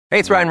Hey,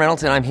 it's Ryan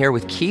Reynolds, and I'm here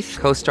with Keith,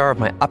 co-star of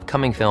my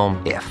upcoming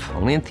film, If,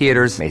 only in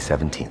theaters May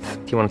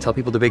 17th. Do you want to tell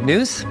people the big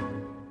news?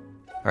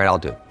 All right, I'll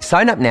do it.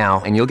 Sign up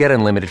now and you'll get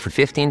unlimited for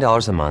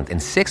 $15 a month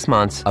and 6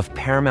 months of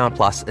Paramount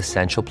Plus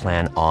Essential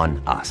Plan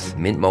on us.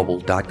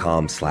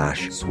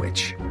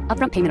 MintMobile.com/switch.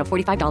 Upfront payment of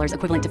 $45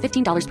 equivalent to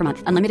 $15 per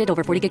month. Unlimited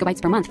over 40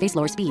 gigabytes per month. Face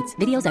lower speeds.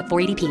 Videos at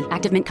 480p.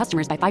 Active Mint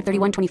customers by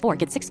 531.24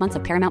 get 6 months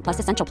of Paramount Plus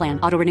Essential Plan.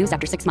 Auto renews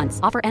after 6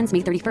 months. Offer ends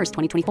May 31st,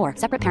 2024.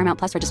 Separate Paramount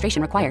Plus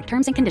registration required.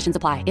 Terms and conditions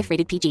apply if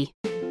rated PG.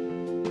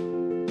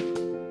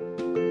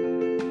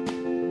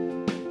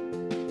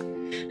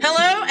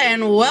 Hello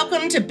and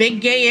welcome to Big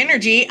Gay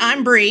Energy.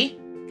 I'm Bree.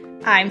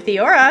 I'm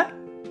Theora.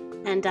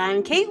 And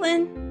I'm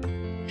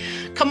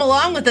Caitlin. Come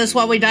along with us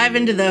while we dive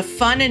into the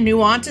fun and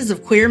nuances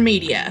of queer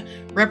media.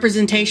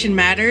 Representation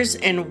matters,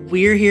 and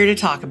we're here to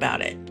talk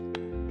about it.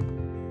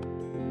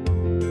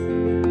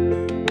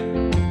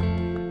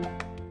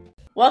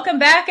 Welcome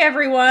back,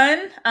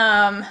 everyone.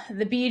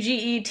 The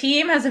BGE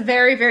team has a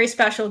very, very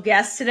special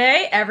guest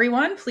today.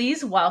 Everyone,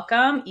 please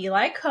welcome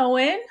Eli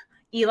Cohen.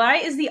 Eli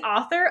is the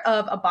author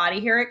of A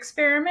Body Hair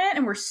Experiment,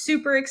 and we're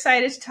super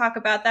excited to talk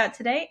about that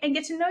today and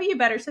get to know you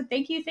better. So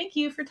thank you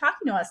for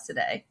talking to us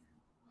today.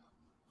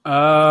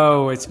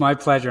 Oh, it's my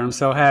pleasure. I'm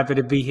so happy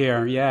to be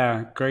here.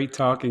 Yeah, great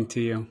talking to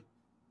you.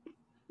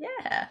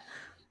 Yeah.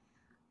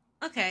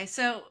 Okay,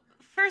 so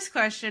first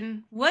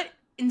question, what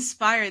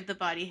inspired the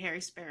body hair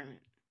experiment?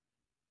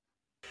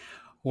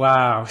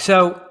 Wow.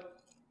 So,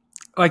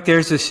 like,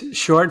 there's a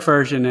short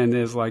version and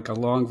there's like a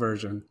long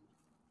version.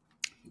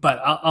 But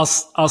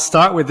I'll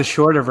start with the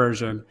shorter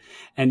version,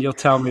 and you'll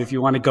tell me if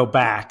you want to go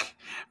back,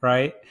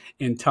 right,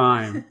 in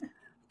time.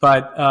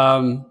 But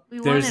we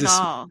want it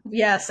all.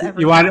 Yes, everyone.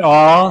 You want it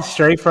all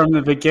straight from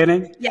the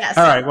beginning? Yes.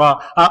 All right.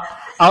 Well,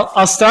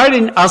 I'll start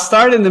in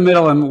the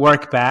middle and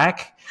work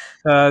back.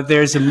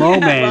 There's a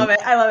moment.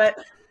 I love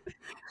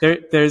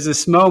it. There's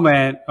this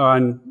moment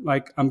on,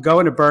 like, I'm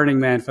going to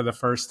Burning Man for the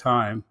first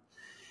time,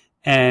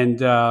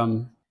 and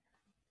I'm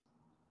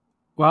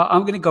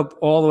going to go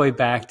all the way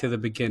back to the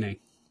beginning.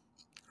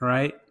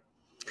 Right.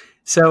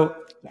 So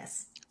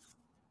yes,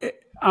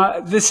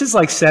 this is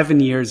like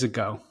 7 years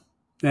ago.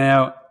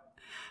 Now,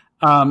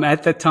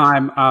 at the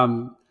time,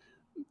 I'm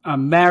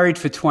married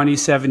for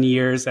 27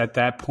 years at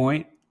that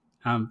point.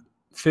 I'm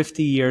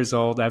 50 years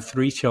old. I have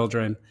 3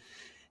 children.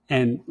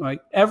 And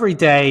like every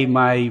day,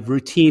 my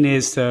routine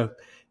is to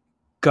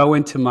go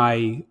into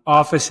my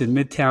office in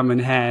Midtown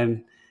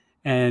Manhattan.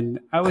 And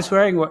I was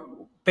wearing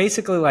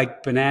basically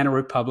like Banana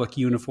Republic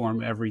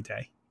uniform every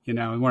day. You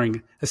know, I'm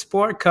wearing a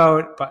sport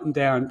coat,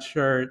 button-down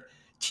shirt,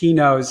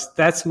 chinos.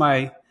 That's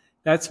my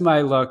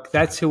look.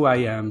 That's who I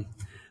am.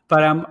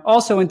 But I'm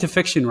also into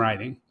fiction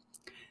writing.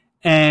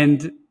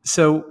 And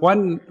so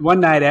one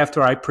night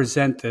after I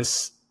present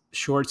this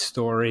short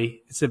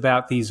story, it's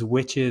about these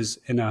witches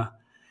in a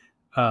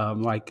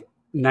like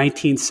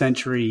 19th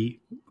century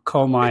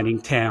coal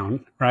mining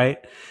town, right?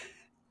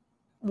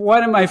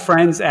 One of my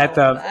friends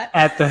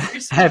You're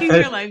speaking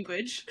your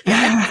language.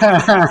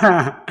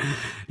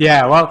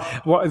 Yeah, well,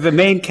 the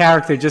main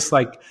character just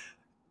like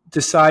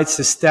decides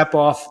to step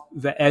off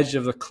the edge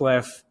of the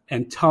cliff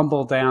and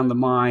tumble down the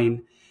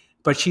mine,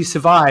 but she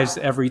survives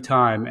every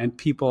time. And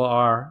people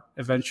are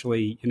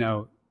eventually, you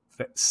know,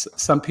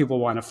 some people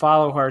want to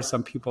follow her,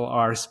 some people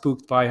are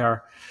spooked by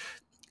her.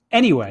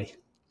 Anyway,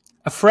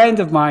 a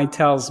friend of mine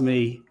tells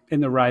me in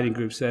the writing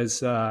group,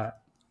 says,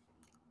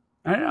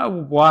 I don't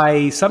know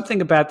why,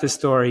 something about this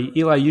story,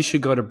 Eli, you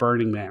should go to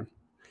Burning Man.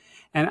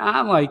 And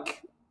I'm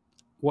like,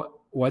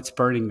 what's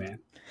Burning Man?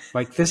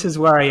 Like, this is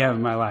where I am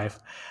in my life.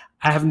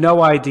 I have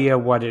no idea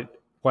what it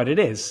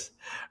is,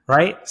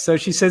 right? So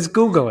she says,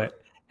 Google it.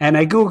 And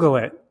I Google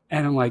it.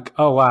 And I'm like,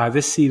 oh, wow,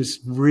 this seems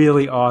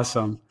really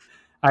awesome.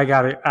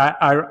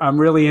 I'm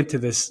really into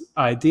this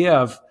idea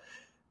of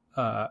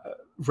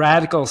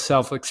radical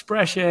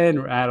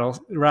self-expression,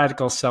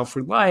 radical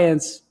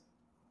self-reliance.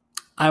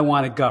 I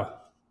want to go.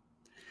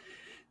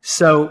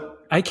 So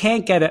I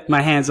can't get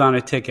my hands on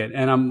a ticket,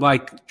 and I'm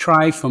like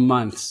trying for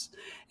months.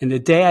 And the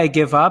day I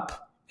give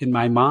up, in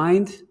my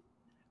mind,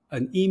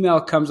 an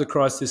email comes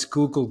across this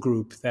Google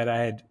group that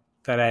I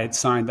had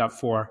signed up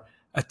for.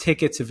 A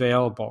ticket's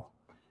available,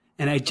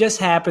 and I just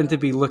happened to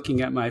be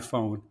looking at my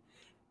phone.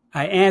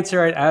 I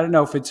answer it. I don't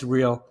know if it's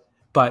real,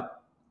 but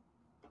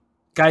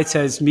guy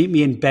says, "Meet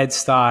me in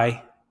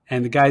Bed-Stuy,"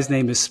 and the guy's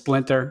name is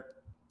Splinter,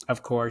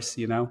 of course,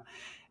 you know.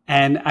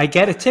 And I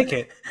get a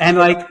ticket, and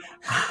like,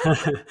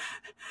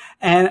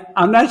 and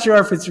I'm not sure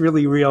if it's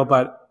really real,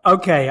 but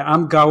okay,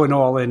 I'm going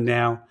all in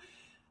now.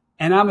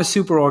 And I'm a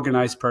super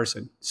organized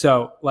person.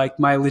 So like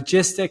my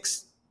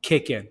logistics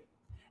kick in,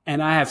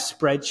 and I have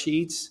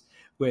spreadsheets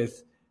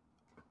with,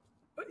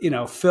 you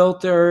know,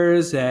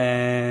 filters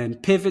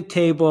and pivot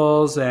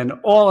tables and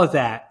all of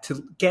that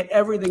to get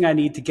everything I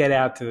need to get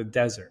out to the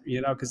desert, you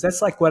know, because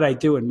that's like what I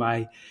do in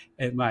my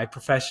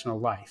professional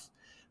life,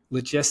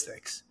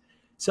 logistics.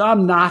 So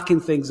I'm knocking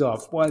things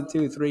off, 1,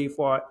 2, 3,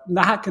 4,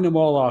 knocking them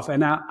all off.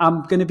 And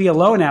I'm going to be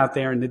alone out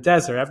there in the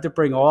desert. I have to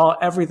bring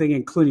everything,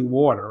 including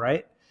water,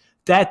 right?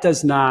 That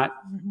does not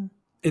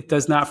it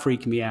does not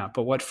freak me out.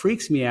 But what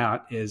freaks me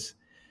out is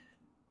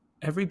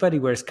everybody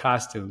wears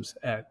costumes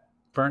at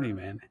Burning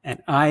Man,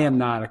 and I am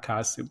not a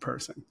costume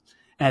person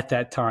at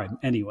that time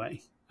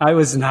anyway. I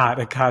was not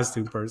a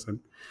costume person.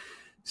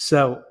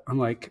 So I'm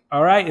like,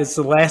 all right, it's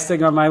the last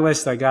thing on my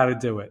list. I got to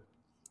do it.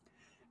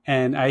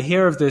 And I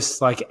hear of this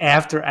like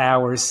after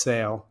hours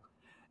sale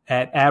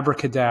at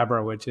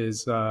Abracadabra, which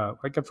is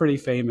like a pretty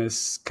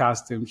famous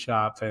costume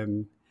shop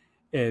in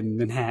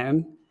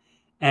Manhattan.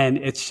 And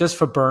it's just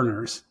for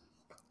burners.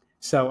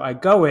 So I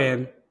go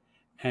in,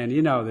 and,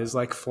 you know, there's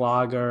like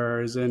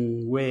floggers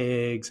and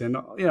wigs and,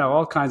 you know,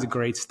 all kinds of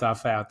great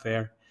stuff out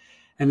there.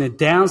 And then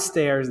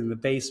downstairs in the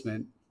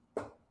basement,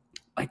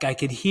 like I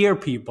could hear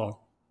people.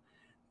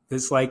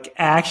 There's like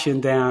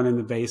action down in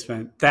the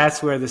basement.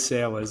 That's where the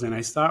sale is. And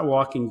I start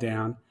walking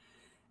down,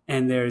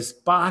 and there's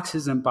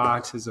boxes and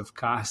boxes of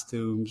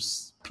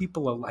costumes.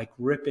 People are like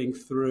ripping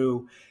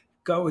through,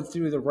 going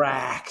through the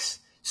racks,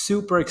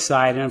 super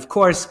excited. And of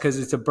course, because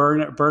it's a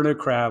burner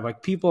crowd,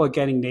 like people are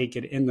getting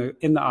naked in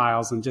the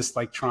aisles and just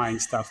like trying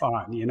stuff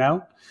on, you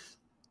know?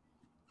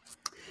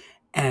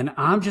 And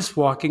I'm just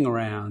walking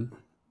around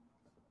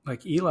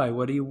like, Eli,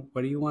 what do you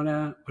want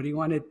to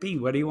be?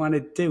 What do you want to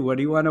do? What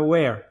do you want to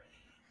wear?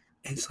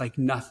 And it's like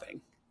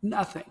nothing.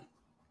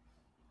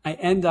 I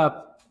end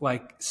up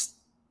like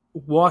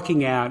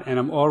walking out, and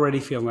I'm already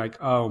feeling like,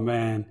 oh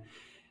man,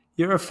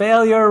 you're a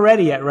failure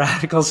already at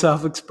radical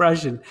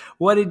self-expression.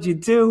 What did you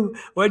do?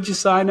 What did you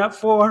sign up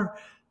for?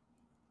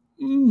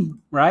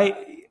 Right?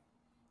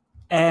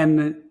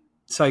 And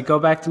so I go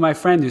back to my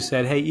friend who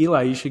said, hey,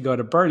 Eli, you should go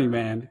to Burning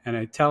Man. And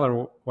I tell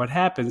her what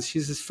happens.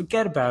 She says,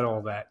 forget about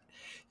all that.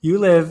 You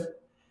live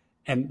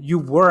and you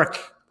work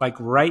like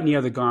right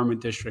near the Garment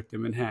District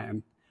in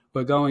Manhattan.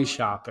 We're going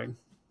shopping.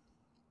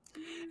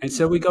 And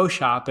so we go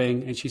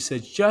shopping, and she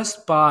said,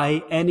 just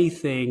buy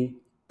anything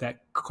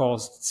that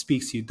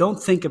speaks to you.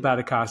 Don't think about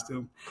a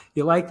costume.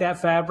 You like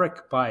that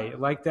fabric? Buy it. You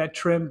like that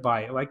trim?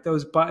 Buy it. You like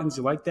those buttons?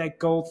 You like that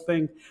gold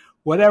thing?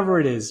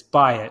 Whatever it is,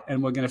 buy it,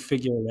 and we're going to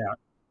figure it out.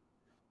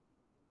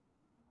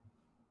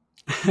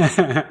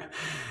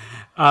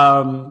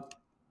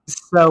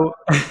 So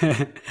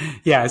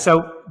yeah,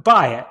 so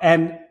buy it.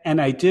 And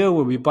I do,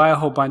 when we buy a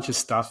whole bunch of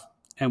stuff,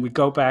 and we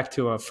go back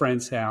to a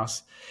friend's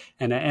house,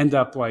 and I end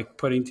up like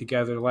putting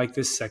together like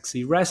this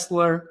sexy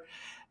wrestler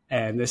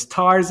and this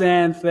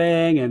Tarzan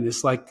thing and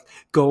this like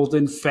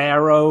golden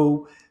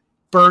pharaoh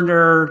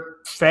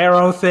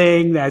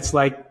thing that's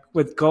like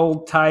with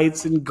gold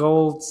tights and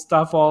gold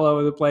stuff all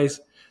over the place.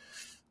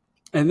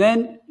 And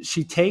then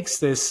she takes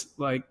this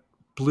like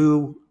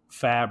blue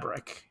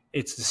fabric.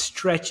 It's a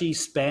stretchy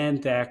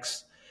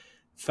spandex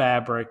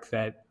fabric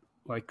that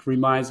like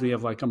reminds me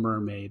of like a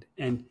mermaid.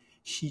 And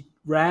she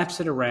wraps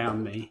it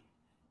around me,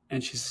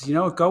 and she says, you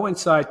know what, go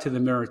inside to the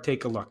mirror,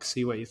 take a look,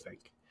 see what you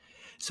think.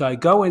 So I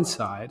go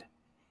inside,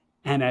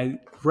 and I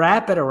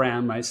wrap it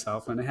around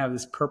myself, and I have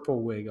this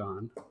purple wig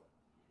on,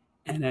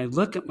 and I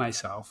look at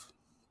myself,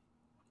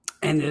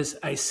 and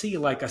I see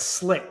like a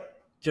slit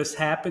just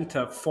happen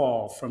to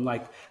fall from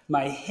like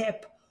my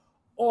hip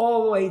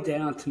all the way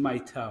down to my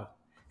toe.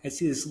 I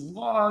see this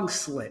long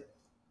slit,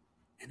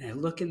 and I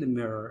look in the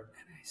mirror,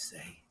 and I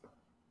say,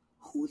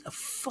 who the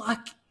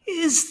fuck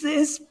is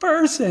this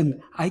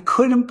person? I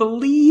couldn't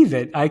believe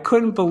it. I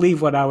couldn't believe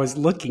what I was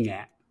looking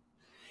at.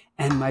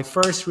 And my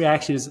first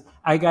reaction is,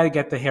 I got to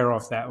get the hair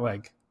off that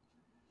leg.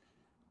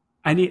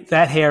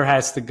 That hair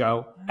has to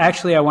go.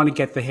 Actually, I want to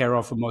get the hair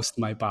off of most of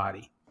my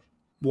body.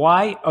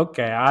 Why?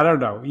 Okay, I don't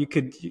know. You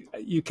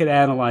could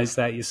analyze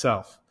that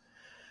yourself.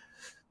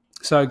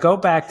 So I go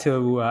back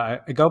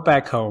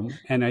home,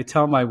 and I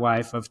tell my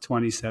wife of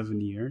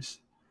 27 years.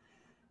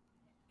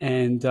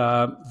 And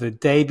the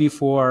day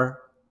before,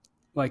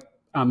 like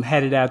I'm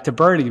headed out to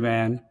Burning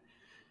Man,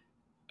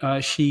 I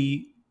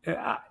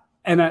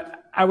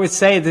would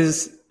say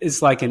this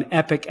is like an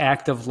epic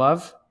act of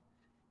love.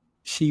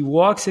 She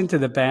walks into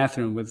the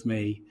bathroom with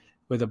me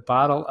with a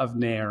bottle of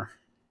Nair,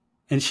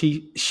 and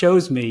she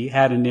shows me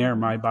how to Nair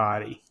my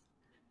body.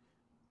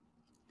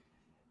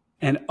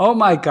 And oh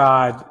my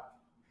God,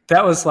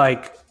 that was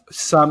like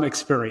some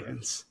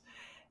experience.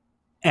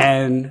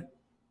 And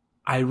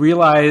I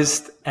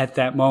realized at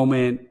that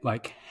moment,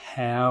 like,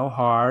 how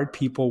hard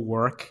people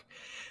work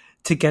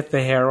to get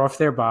the hair off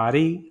their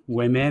body,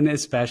 women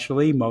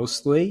especially,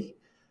 mostly.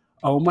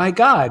 Oh my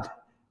God.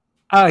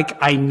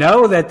 I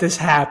know that this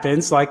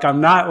happens. Like,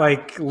 I'm not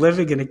like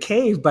living in a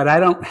cave, but I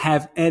don't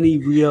have any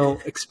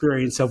real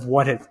experience of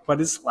what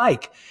it's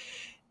like.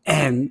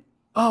 And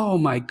oh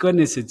my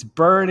goodness, it's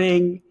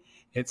burning.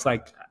 It's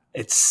like,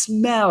 it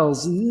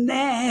smells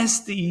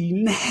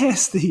nasty.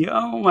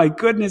 Oh my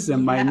goodness.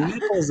 And my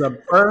nipples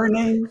are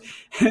burning.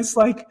 And it's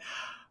like,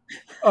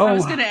 oh, I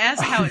was going to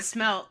ask how it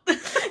smelled.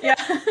 Yeah.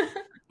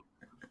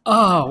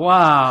 Oh,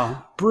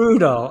 wow.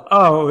 Brutal.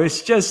 Oh,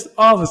 it's just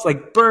almost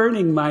like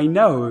burning my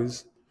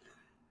nose.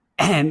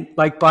 And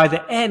like by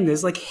the end,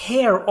 there's like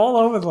hair all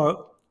over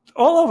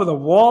the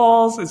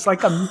walls. It's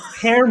like a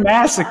hair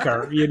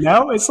massacre, you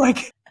know? It's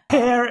like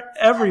hair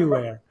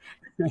everywhere.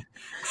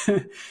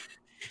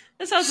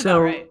 That sounds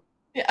about right.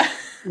 Yeah.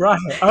 Right.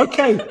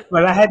 Okay.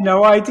 But I had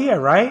no idea,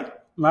 right?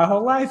 My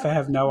whole life, I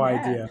have no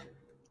idea.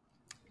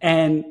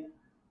 And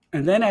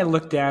then I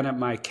look down at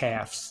my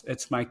calves.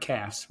 It's my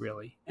calves,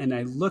 really. And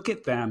I look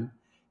at them,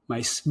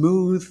 my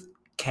smooth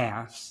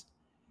calves,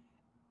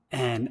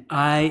 and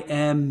I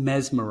am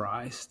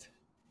mesmerized.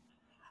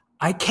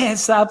 I can't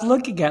stop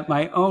looking at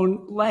my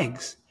own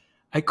legs.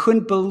 I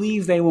couldn't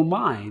believe they were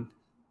mine.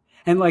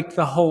 And like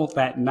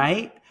that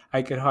night,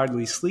 I could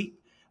hardly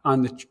sleep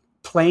on the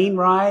plane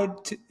ride,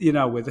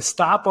 with a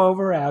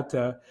stopover out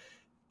to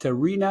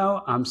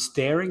Reno. I'm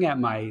staring at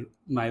my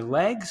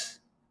legs,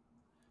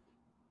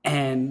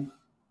 and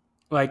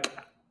like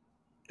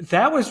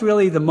that was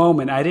really the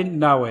moment. I didn't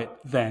know it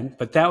then,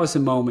 but that was the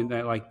moment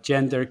that like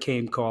gender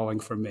came calling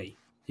for me,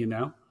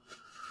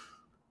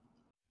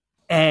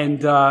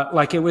 and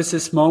like it was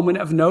this moment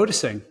of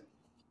noticing,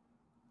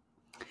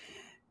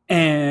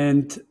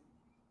 and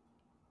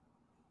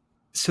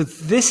so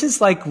this is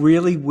like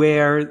really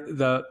where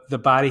the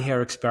body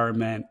hair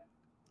experiment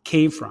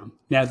came from.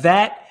 Now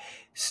that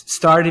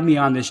started me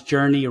on this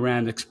journey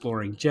around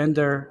exploring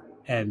gender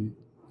and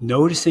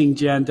noticing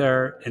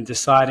gender and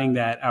deciding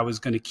that I was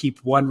going to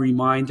keep one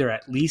reminder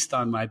at least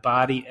on my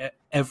body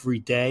every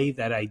day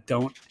that I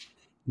don't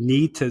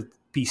need to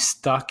be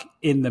stuck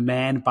in the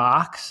man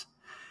box,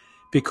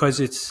 because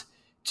it's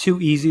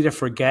too easy to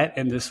forget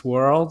in this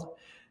world.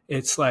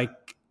 It's like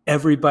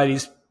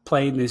everybody's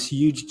playing this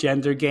huge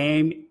gender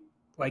game,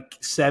 like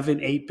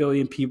 7-8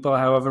 billion people,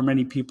 however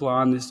many people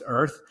are on this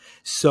earth.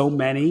 So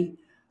many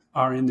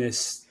are in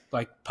this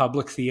like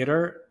public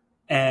theater.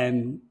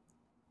 And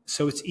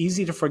so it's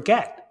easy to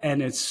forget,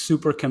 and it's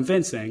super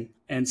convincing.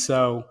 And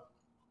so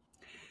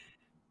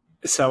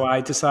I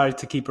decided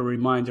to keep a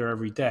reminder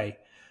every day.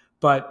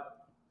 But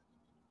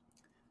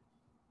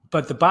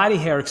the body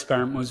hair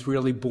experiment was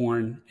really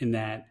born in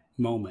that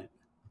moment.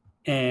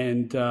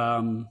 And,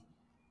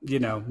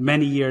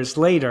 many years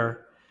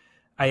later,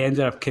 I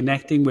ended up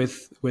connecting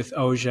with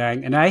O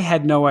Zhang, and I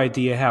had no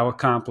idea how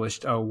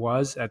accomplished O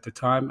was at the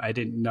time. I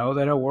didn't know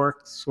that her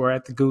works were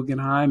at the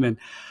Guggenheim and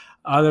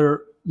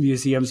other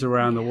museums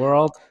around the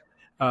world.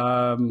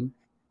 And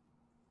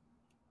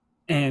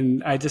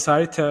I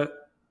decided to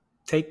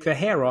take the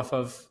hair off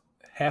of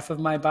half of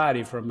my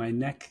body from my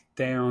neck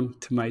down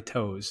to my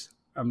toes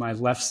on my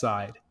left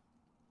side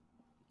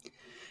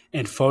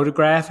and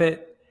photograph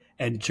it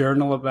and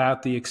journal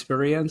about the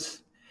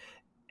experience.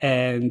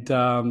 And,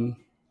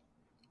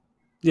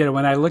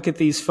 when I look at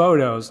these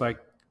photos, like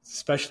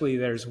especially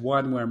there's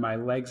one where my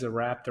legs are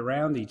wrapped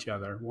around each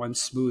other, one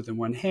smooth and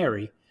one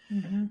hairy.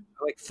 Mm-hmm.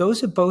 Like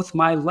those are both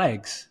my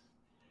legs.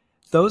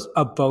 Those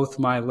are both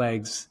my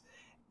legs.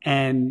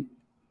 And,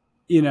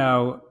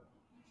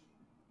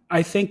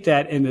 I think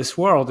that in this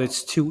world,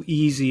 it's too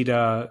easy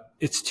to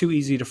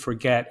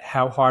forget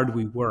how hard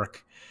we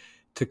work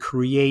to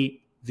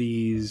create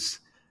these,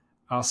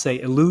 I'll say,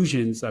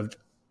 illusions of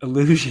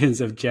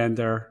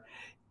gender,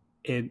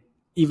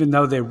 even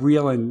though they're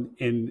real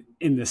in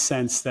the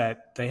sense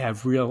that they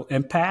have real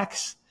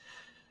impacts,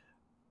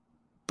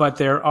 but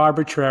they're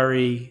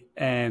arbitrary.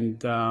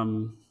 And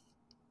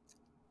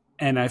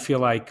I feel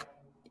like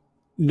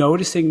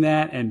noticing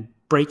that and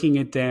breaking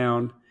it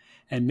down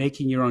and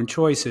making your own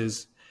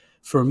choices,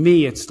 for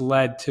me, it's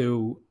led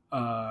to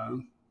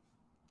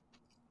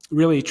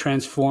really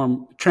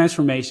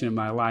transformation in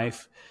my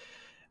life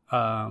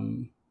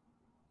that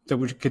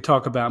we could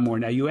talk about more.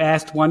 Now, you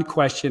asked one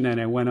question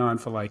and I went on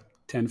for like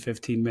 10,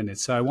 15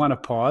 minutes. So I want to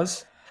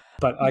pause,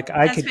 but like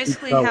That's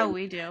basically how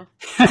we do. No,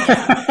 you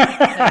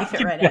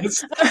fit right in.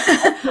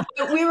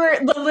 We were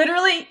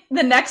literally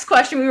the next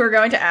question we were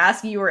going to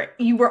ask. You were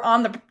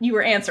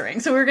answering.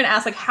 So we were going to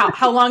ask like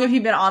how long have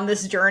you been on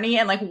this journey,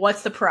 and like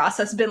what's the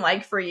process been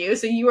like for you?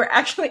 So you were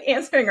actually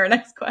answering our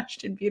next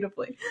question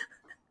beautifully.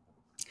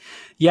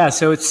 Yeah.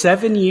 So it's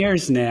 7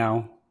 years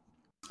now.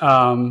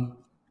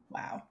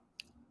 Wow.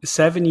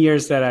 7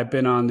 years that I've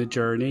been on the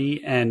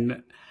journey,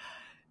 and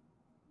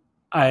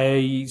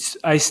I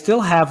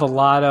still have a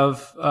lot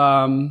of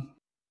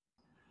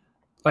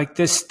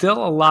there's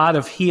still a lot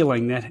of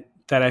healing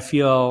that I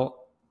feel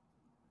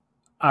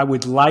I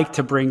would like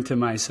to bring to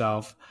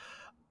myself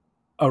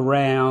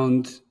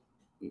around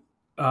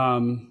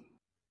my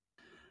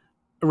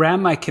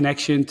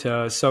connection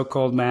to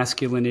so-called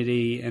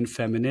masculinity and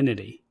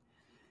femininity.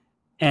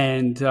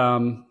 And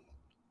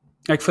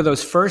like for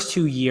those first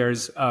 2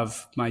 years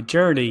of my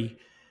journey,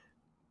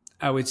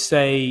 I would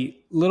say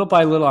little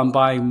by little, I'm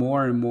buying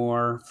more and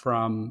more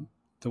from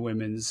the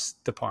women's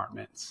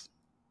departments,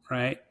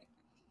 right?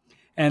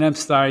 And I'm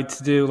starting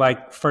to do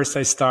like, first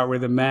I start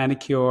with a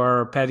manicure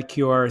or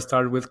pedicure. I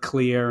started with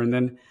clear, and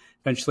then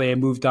eventually I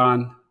moved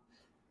on.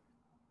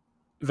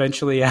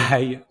 Eventually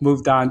I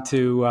moved on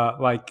to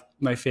like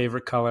my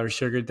favorite color,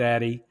 Sugar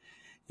Daddy,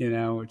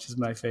 which is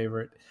my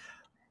favorite.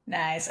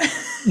 Nice.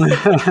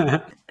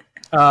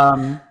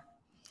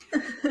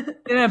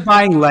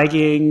 Buying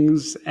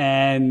leggings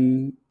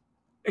and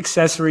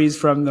accessories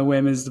from the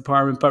women's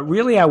department, but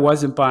really I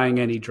wasn't buying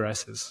any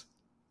dresses.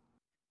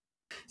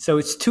 So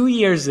it's 2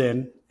 years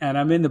in, and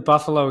I'm in the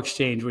Buffalo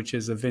Exchange, which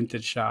is a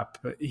vintage shop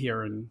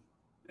here in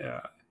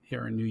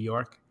New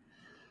York.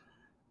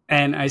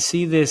 And I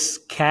see this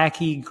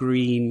khaki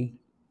green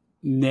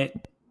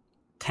knit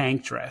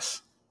tank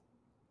dress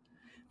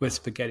with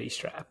spaghetti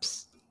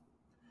straps.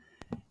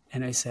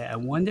 And I say, I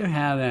wonder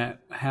how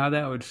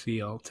that would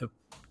feel to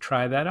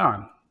try that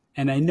on.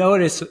 And I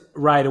notice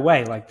right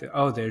away, like,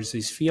 there's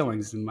these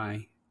feelings in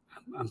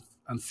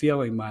I'm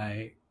feeling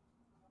my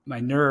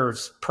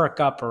nerves perk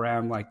up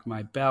around like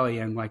my belly.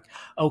 And like,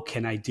 oh,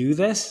 can I do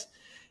this?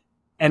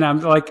 And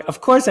I'm like,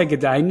 of course I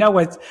could. I know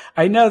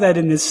that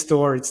in this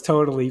store it's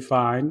totally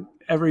fine.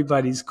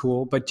 Everybody's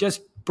cool, but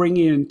just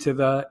bringing it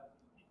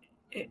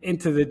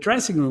into the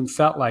dressing room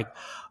felt like,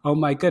 oh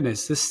my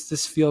goodness, this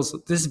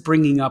is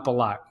bringing up a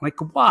lot. Like,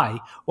 why?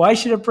 Why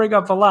should it bring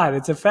up a lot?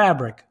 It's a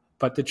fabric.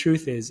 But the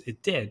truth is,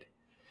 it did.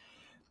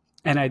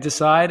 And I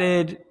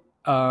decided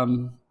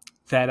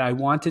that I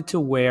wanted to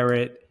wear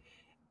it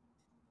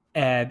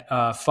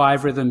at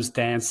Five Rhythms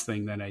dance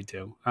thing that I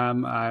do.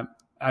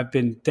 I've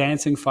been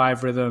dancing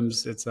Five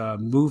Rhythms. It's a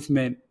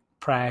movement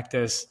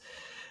practice.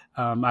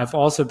 I've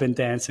also been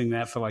dancing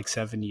that for like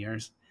 7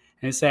 years.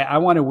 And I say, I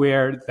want to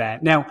wear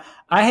that. Now,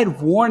 I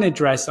had worn a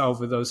dress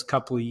over those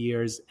couple of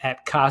years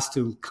at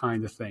costume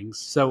kind of things.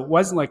 So it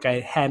wasn't like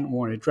I hadn't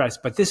worn a dress,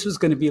 but this was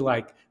going to be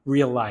like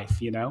real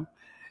life, you know?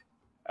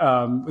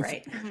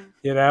 Right.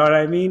 You know what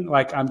I mean?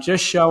 Like, I'm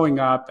just showing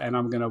up and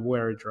I'm going to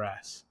wear a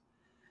dress.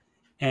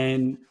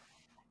 And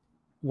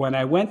when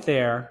I went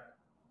there,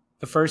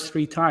 the first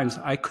 3 times,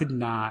 I couldn't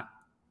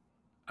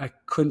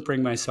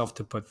bring myself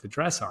to put the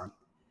dress on.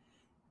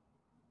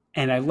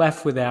 And I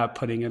left without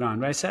putting it on.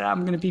 But I said,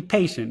 I'm going to be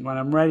patient. When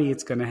I'm ready,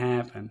 it's going to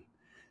happen.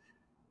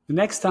 The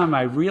next time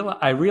I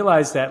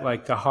realized that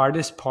like the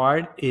hardest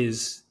part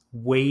is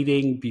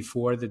waiting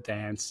before the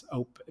dance,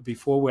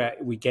 before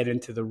we get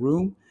into the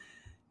room,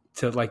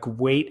 to like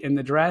wait in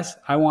the dress.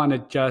 I want to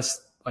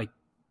just like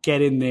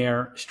get in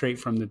there straight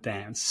from the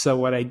dance. So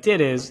what I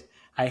did is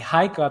I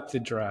hike up the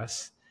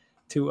dress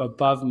to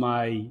above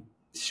my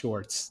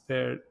shorts.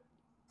 They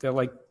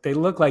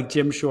look like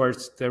gym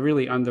shorts. They're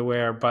really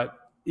underwear, but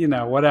you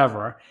know,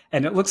 whatever.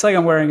 And it looks like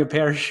I'm wearing a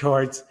pair of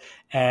shorts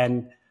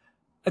and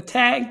a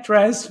tank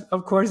dress.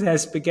 Of course, it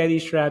has spaghetti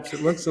straps.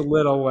 It looks a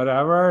little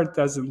whatever. It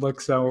doesn't look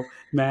so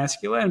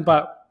masculine,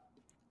 but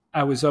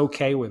I was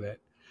okay with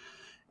it.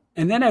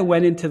 And then I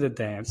went into the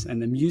dance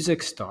and the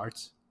music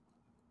starts.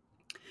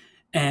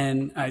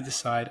 And I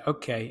decide,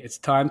 okay, it's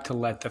time to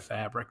let the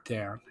fabric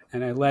down.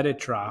 And I let it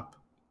drop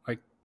like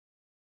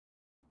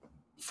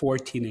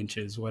 14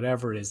 inches,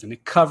 whatever it is. And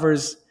it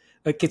covers,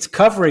 like it's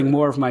covering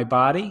more of my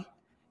body.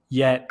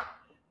 Yet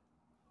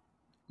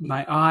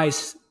my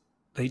eyes,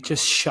 they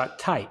just shut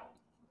tight,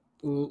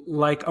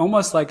 like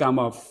almost like I'm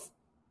a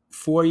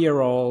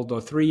 4-year-old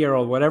or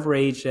 3-year-old, whatever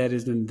age that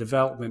is in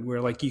development,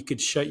 where like you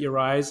could shut your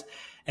eyes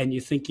and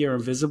you think you're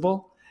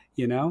invisible,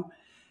 you know?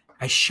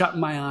 I shut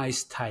my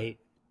eyes tight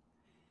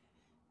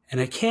and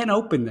I can't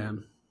open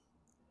them.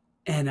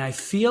 And I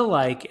feel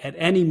like at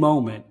any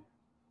moment,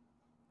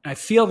 I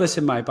feel this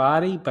in my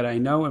body, but I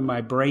know in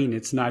my brain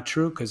it's not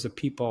true because the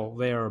people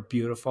there are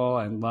beautiful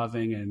and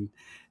loving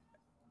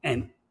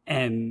and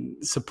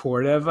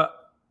supportive,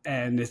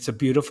 and it's a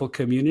beautiful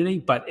community.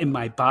 But in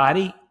my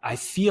body, I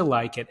feel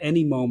like at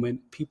any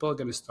moment people are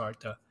going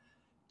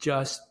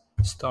to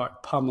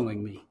start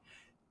pummeling me,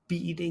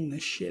 beating the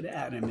shit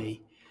out of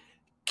me,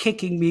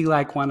 kicking me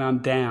like when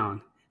I'm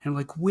down. And I'm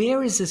like,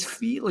 where is this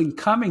feeling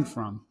coming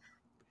from?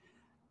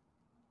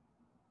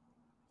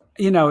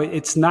 You know,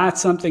 it's not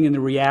something in the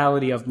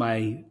reality of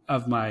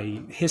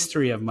my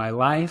history of my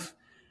life.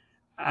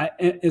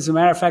 As a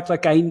matter of fact,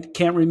 like I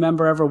can't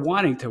remember ever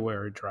wanting to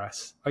wear a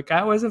dress. Like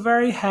I was a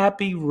very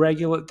happy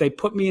regular. They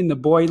put me in the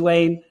boy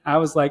lane. I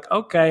was like,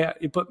 okay,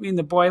 you put me in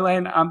the boy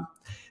lane. I'm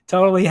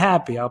totally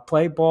happy. I'll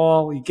play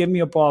ball. You give me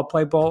a ball, I'll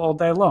play ball all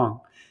day long,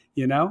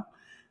 you know?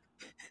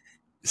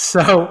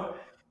 So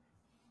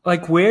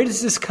like, where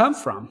does this come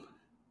from?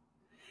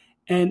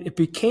 And it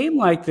became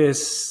like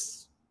this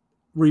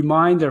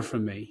reminder for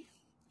me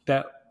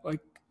that like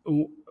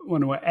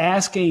when we're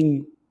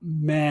asking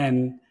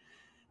men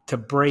to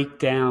break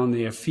down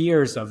their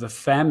fears of the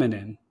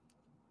feminine,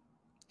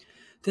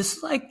 this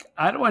is like,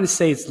 I don't want to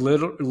say it's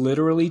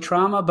literally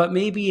trauma, but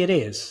maybe it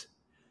is,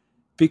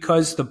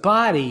 because the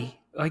body,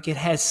 like it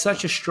has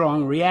such a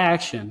strong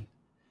reaction.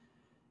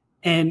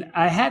 And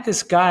I had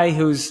this guy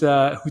who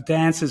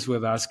dances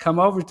with us come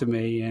over to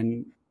me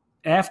and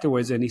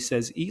afterwards, and he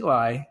says,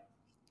 Eli,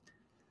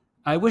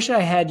 I wish I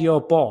had your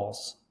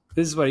balls.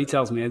 This is what he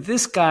tells me.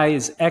 This guy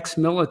is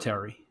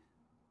ex-military,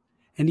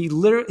 and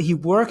he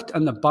worked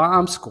on the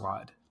bomb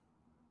squad.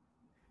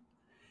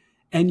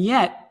 And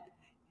yet,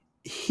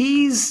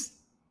 he's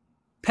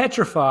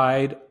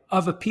petrified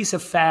of a piece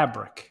of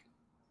fabric.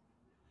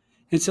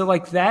 And so,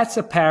 like, that's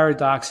a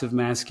paradox of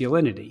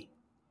masculinity.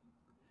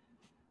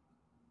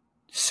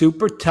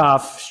 Super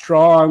tough,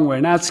 strong,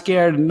 we're not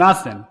scared of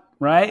nothing,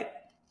 right?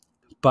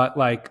 But,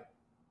 like,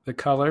 the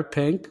color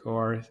pink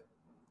or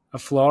a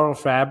floral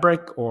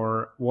fabric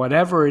or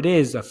whatever it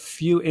is, a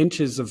few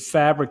inches of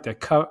fabric that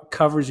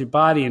covers your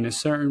body in a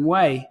certain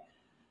way.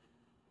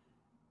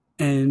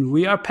 And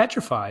we are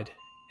petrified.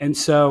 And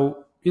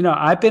so,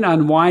 I've been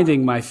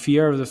unwinding my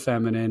fear of the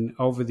feminine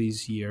over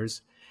these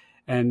years.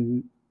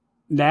 And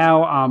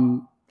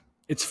now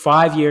it's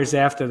 5 years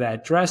after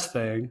that dress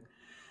thing.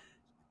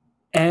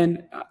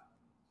 And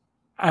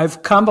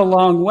I've come a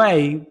long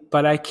way,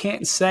 but I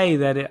can't say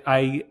that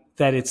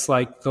it's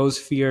like those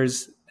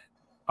fears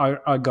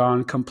are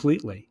gone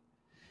completely.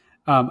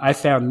 I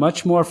found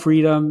much more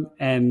freedom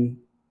and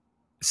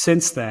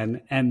since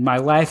then, and my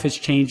life has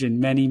changed in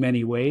many,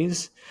 many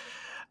ways.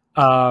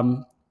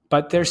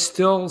 But there's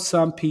still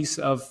some piece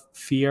of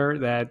fear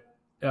that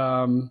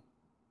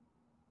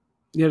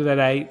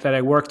that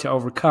I work to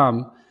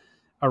overcome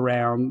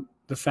around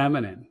the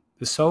feminine,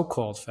 the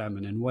so-called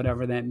feminine,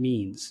 whatever that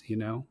means.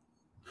 So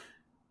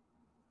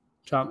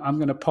I'm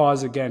going to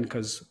pause again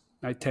because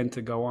I tend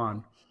to go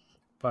on.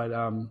 But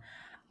oh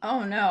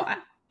no,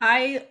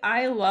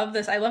 I love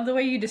this. I love the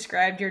way you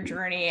described your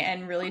journey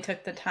and really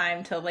took the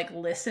time to like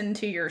listen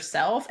to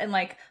yourself and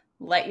like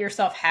let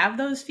yourself have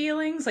those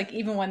feelings, like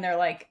even when they're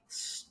like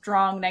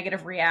strong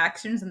negative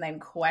reactions and then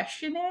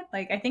question it.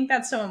 Like I think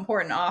that's so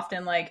important.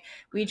 Often like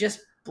we just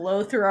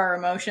blow through our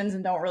emotions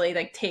and don't really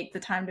like take the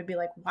time to be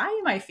like, why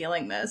am I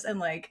feeling this? And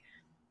like,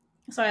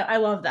 so I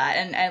love that.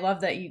 And I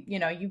love that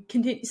you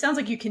continue, sounds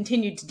like you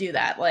continued to do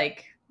that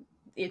like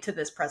to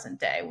this present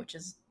day, which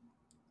is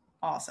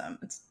awesome.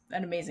 It's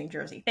an amazing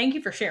jersey. Thank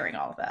you for sharing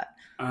all of that.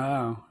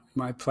 Oh,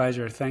 my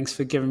pleasure. Thanks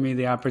for giving me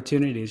the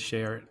opportunity to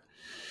share it.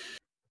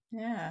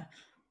 Yeah.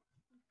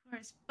 Of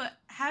course. But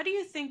how do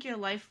you think your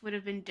life would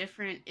have been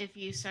different if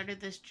you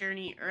started this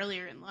journey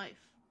earlier in life?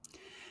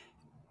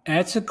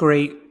 That's a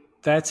great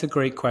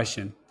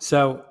question.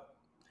 So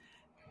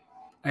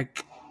I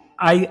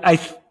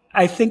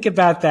think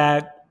about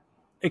that.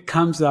 It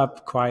comes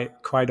up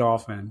quite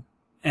often.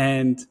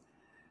 And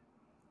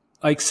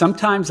like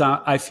sometimes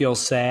I feel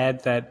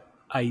sad that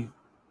I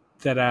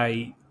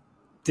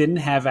didn't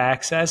have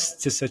access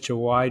to such a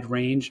wide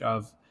range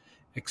of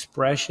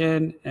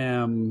expression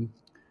and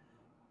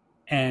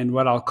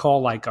what I'll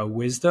call like a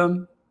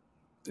wisdom.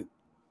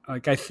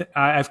 Like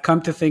I've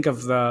come to think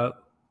of the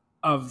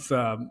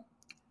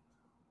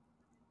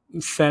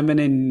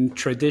feminine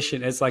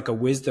tradition as like a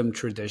wisdom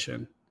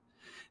tradition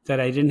that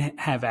I didn't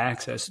have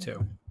access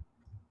to.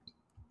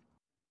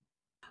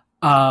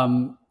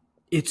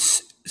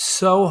 It's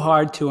so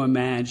hard to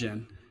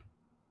imagine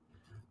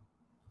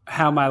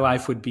how my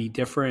life would be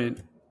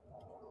different.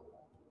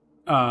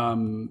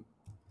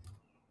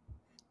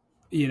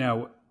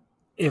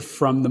 If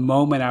from the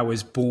moment I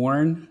was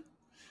born,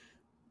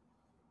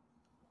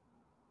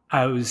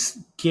 I was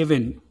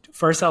given,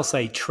 first I'll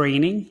say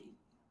training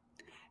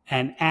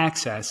and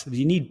access.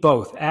 You need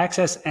both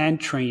access and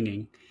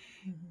training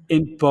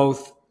in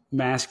both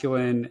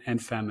masculine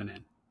and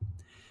feminine.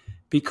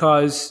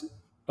 Because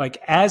like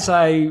as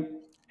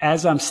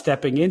I'm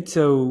stepping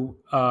into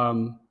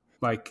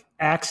like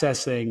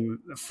accessing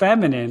the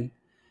feminine,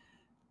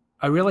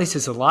 I realize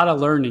there's a lot of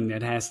learning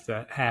that has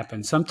to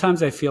happen.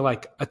 Sometimes I feel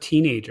like a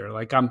teenager,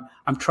 like I'm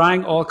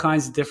trying all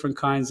kinds of different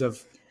kinds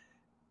of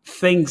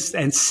things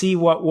and see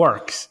what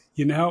works,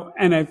 and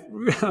I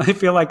really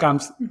feel like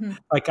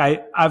like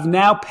I've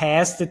now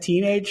passed the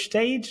teenage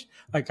stage.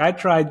 Like I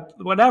tried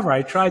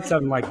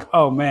something like,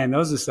 oh man,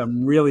 those are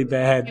some really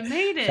bad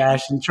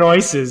fashion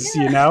choices,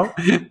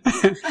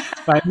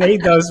 I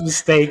made those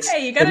mistakes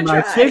in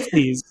my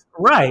 50s.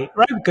 Right,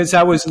 because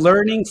I was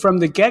learning from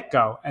the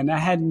get-go and I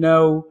had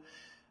no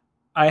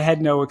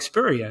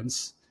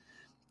experience.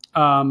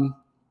 I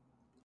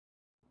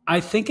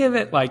think of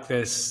it like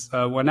this.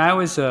 When I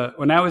was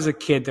a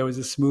kid, there was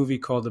this movie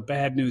called The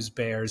Bad News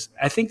Bears.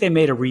 I think they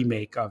made a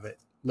remake of it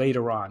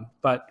later on,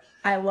 but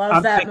I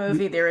love that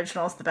movie. The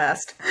original is the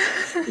best.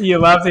 You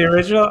love the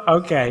original?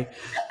 Okay.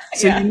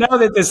 So yeah. You know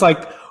that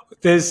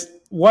there's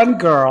one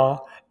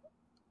girl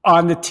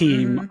on the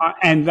team,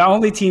 and the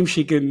only team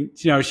she can,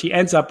 she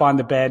ends up on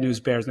the Bad News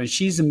Bears, and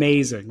she's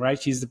amazing,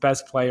 right? She's the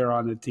best player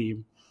on the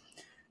team.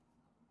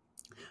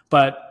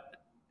 But,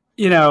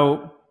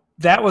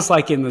 that was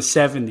like in the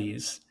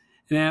 70s.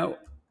 Now,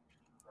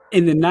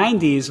 in the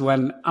 90s,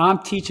 when I'm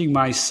teaching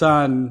my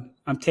son,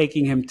 I'm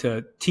taking him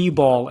to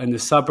T-ball in the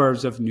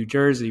suburbs of New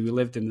Jersey. We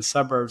lived in the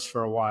suburbs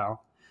for a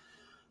while.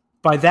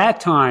 By that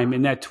time,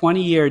 in that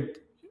 20-year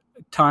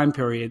time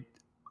period,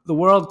 the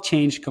world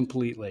changed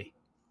completely.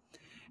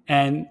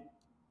 And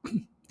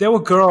there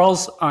were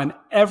girls on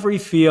every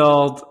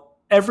field,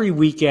 every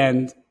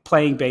weekend,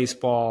 playing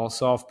baseball,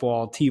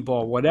 softball,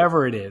 T-ball,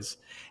 whatever it is.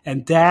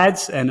 And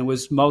dads, and it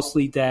was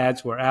mostly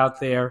dads, were out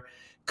there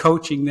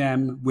coaching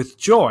them with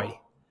joy,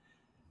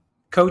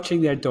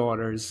 coaching their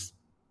daughters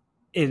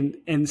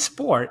in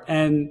sport.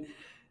 And,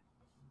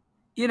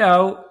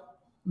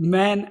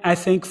 men, I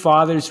think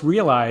fathers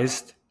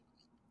realized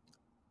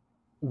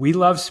we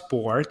love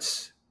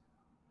sports.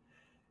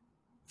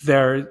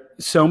 There are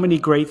so many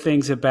great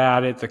things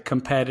about it, the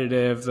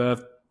competitive,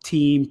 the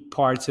team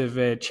parts of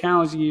it,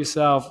 challenging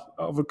yourself,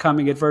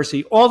 overcoming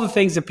adversity, all the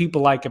things that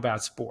people like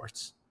about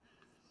sports.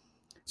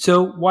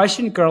 So why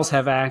shouldn't girls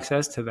have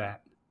access to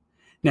that?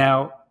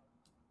 Now,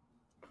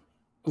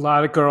 a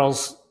lot of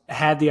girls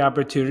had the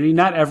opportunity.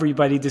 Not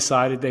everybody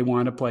decided they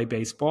wanted to play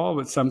baseball,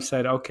 but some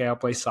said, okay, I'll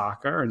play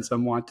soccer, and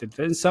some wanted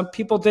to. And some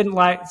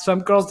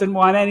girls didn't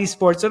want any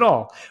sports at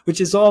all,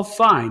 which is all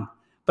fine,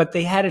 but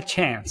they had a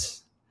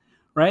chance,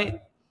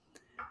 right?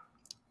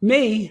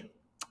 Me,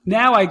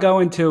 now I go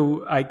in,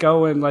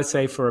 let's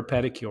say, for a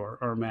pedicure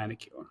or a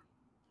manicure.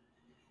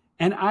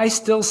 And I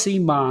still see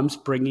moms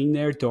bringing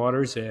their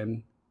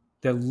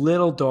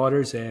little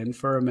daughters in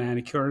for a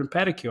manicure and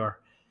pedicure.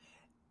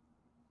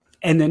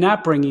 And they're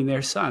not bringing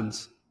their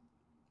sons.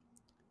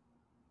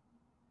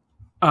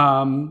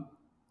 Well,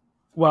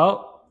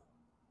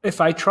 if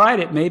I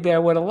tried it, maybe I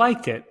would have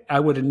liked it. I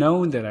would have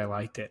known that I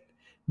liked it.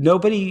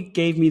 Nobody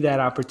gave me that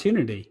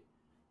opportunity.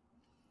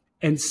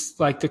 And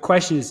like the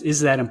question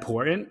is that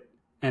important?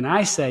 And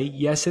I say,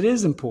 yes, it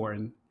is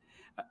important.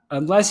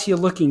 Unless you're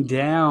looking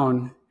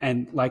down,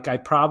 and like I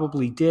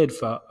probably did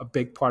for a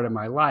big part of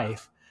my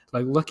life,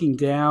 like looking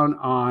down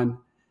on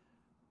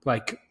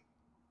like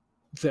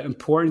the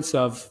importance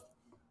of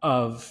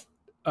like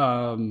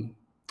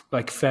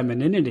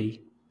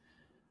femininity.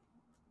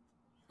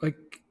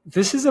 Like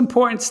this is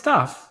important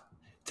stuff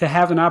to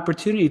have an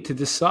opportunity to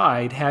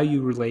decide how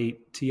you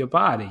relate to your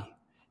body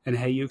and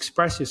how you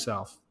express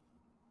yourself.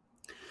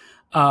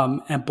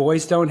 And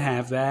boys don't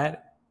have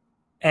that.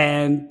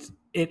 And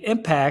it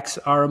impacts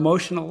our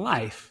emotional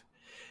life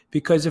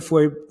because if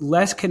we're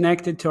less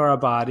connected to our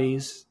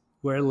bodies,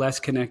 we're less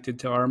connected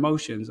to our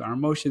emotions. Our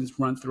emotions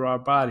run through our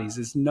bodies.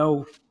 There's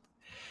no...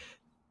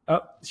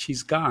 Oh,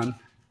 she's gone.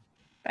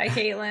 Bye,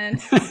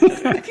 Caitlin.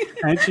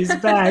 And she's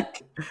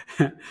back.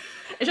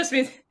 It just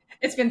means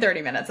it's been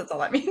 30 minutes. That's all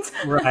that means.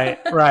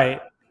 Right.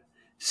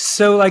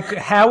 So, like,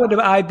 how would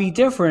I be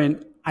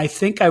different? I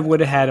think I would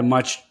have had a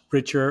much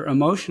richer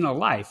emotional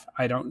life.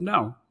 I don't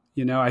know.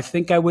 I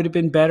think I would have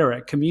been better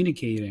at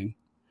communicating.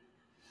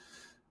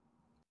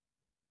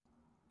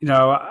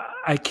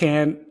 I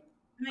can't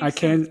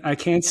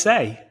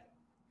say.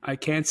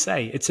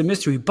 It's a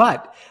mystery.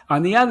 But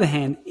on the other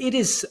hand, it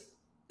is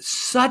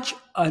such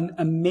an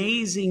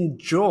amazing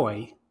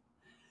joy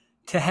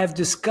to have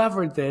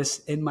discovered this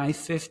in my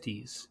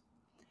 50s.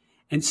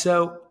 And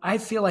so I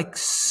feel like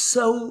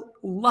so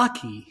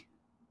lucky.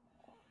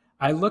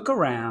 I look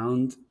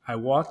around, I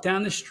walk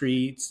down the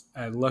streets,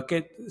 I look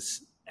at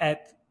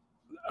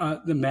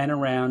the men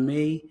around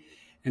me,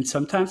 and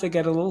sometimes I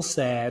get a little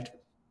sad.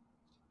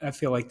 I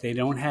feel like they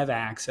don't have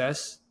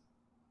access.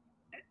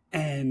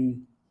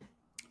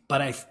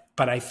 But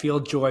I feel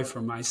joy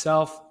for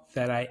myself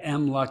that I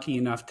am lucky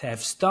enough to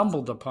have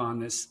stumbled upon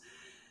this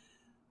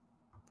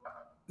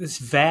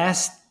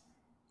vast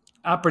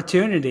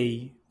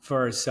opportunity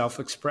for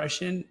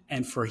self-expression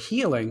and for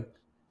healing.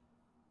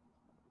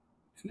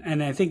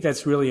 And I think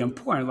that's really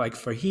important, like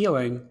for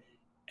healing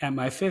at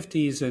my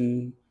 50s.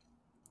 And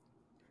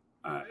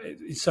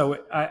so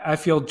I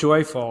feel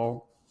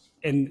joyful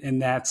in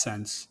that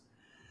sense.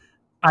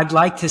 I'd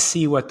like to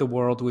see what the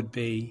world would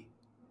be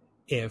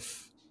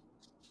if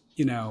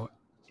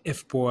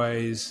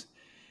boys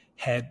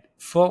had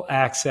full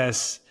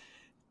access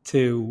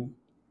to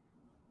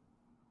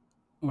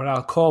what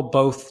I'll call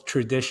both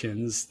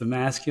traditions, the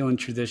masculine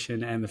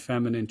tradition and the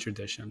feminine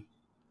tradition.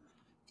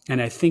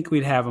 And I think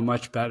we'd have a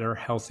much better,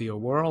 healthier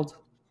world.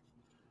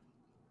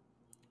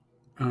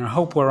 And I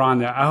hope we're on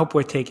there. I hope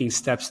we're taking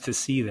steps to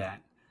see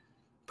that.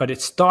 But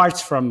it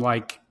starts from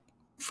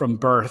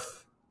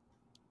birth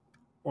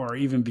or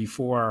even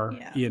before,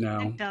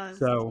 It does.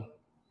 So,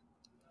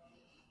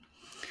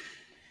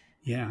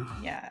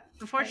 yeah.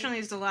 Unfortunately,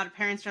 there's a lot of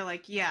parents are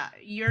like, yeah,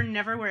 you're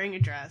never wearing a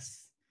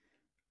dress.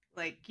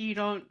 Like, you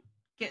don't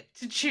get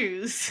to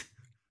choose.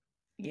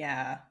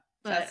 Yeah.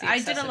 But That's the I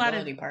did a lot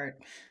of part.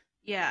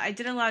 Yeah, I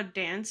did a lot of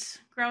dance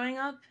growing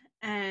up,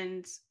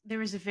 and there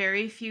was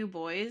very few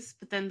boys,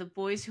 but then the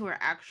boys who were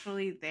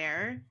actually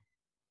there,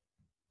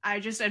 I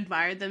just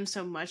admired them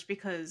so much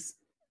because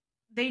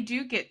they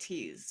do get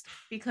teased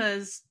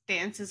because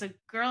dance is a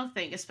girl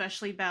thing,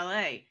 especially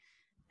ballet.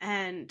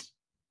 And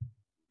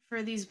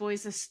for these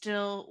boys to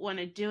still want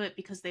to do it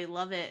because they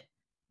love it,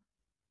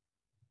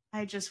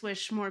 I just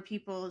wish more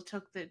people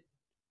took the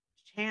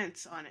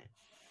chance on it.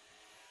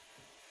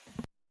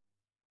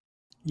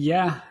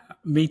 Yeah,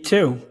 me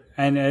too.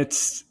 And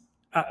it's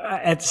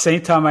at the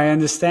same time, I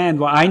understand.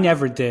 Well, I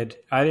never did.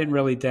 I didn't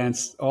really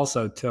dance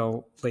also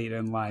till late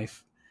in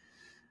life.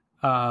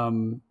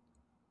 Like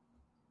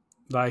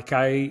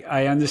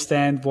I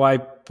understand why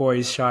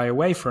boys shy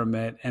away from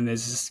it. And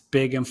there's this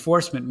big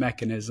enforcement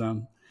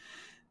mechanism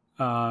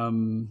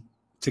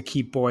to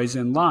keep boys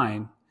in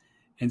line.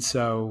 And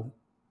so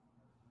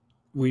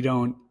we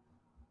don't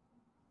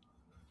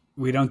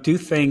do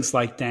things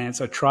like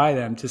dance or try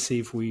them to see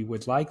if we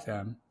would like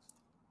them.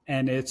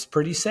 And it's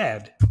pretty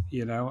sad,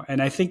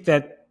 And I think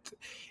that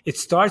it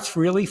starts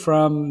really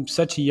from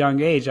such a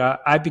young age.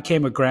 I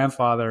became a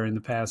grandfather in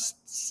the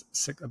past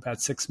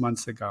about 6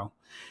 months ago.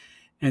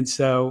 And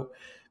so,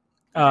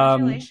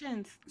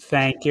 Congratulations.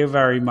 thank you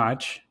very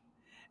much.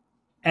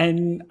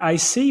 And I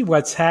see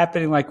what's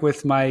happening, like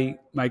with my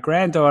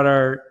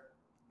granddaughter.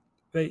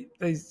 They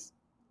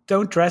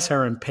don't dress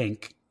her in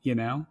pink,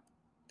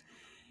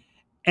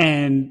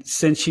 And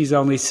since she's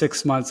only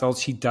 6 months old,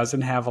 she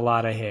doesn't have a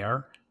lot of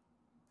hair.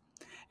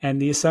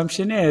 And the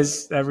assumption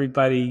is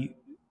everybody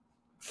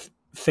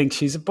thinks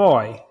she's a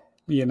boy,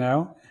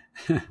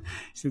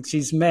 since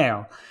she's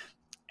male.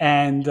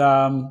 And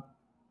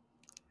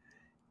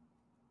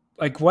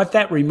like what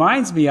that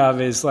reminds me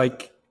of is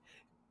like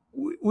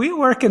we're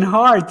working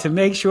hard to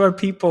make sure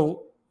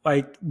people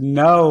like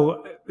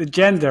know the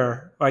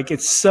gender. Like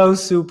it's so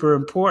super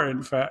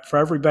important for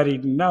everybody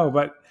to know.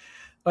 But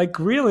like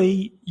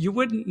really, you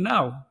wouldn't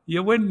know.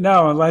 You wouldn't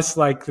know unless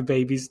like the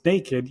baby's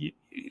naked.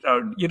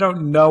 You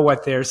don't know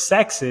what their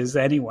sex is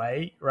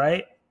anyway,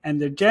 right? And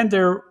their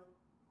gender,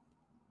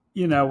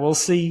 we'll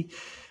see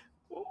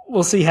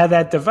how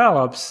that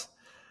develops.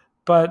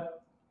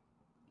 But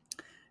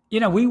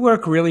we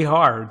work really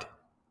hard,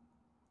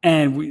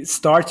 and it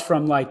starts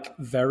from like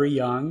very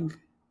young.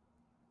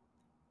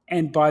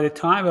 And by the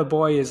time a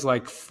boy is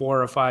like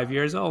 4 or 5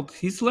 years old,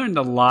 he's learned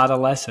a lot of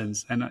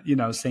lessons. And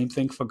same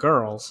thing for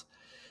girls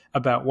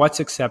about what's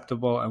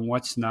acceptable and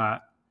what's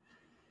not.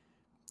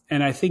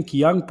 And I think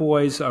young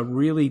boys are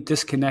really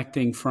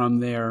disconnecting from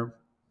they're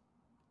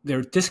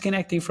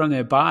disconnecting from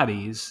their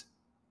bodies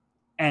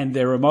and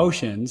their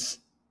emotions.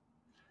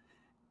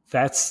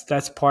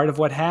 That's part of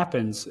what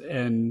happens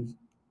in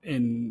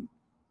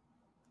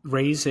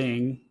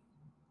raising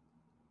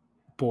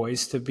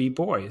boys to be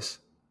boys.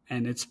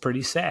 And it's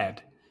pretty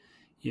sad.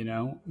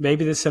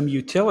 Maybe there's some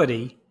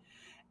utility.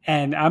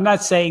 And I'm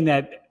not saying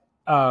that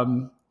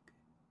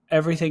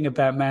everything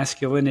about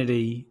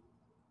masculinity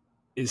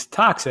is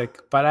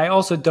toxic, but I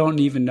also don't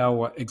even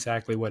know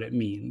exactly what it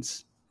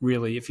means,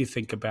 really, if you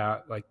think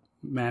about like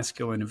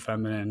masculine and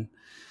feminine.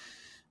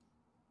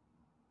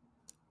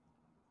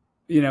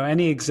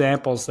 Any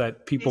examples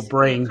that people Basically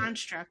bring. a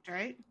construct,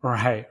 right?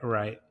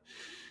 Right.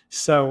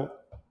 So,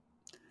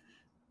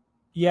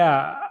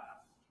 yeah,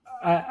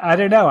 I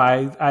don't know.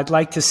 I'd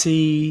like to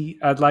see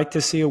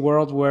a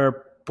world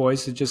where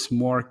boys are just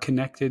more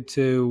connected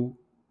to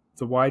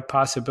the wide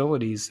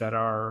possibilities that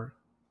are,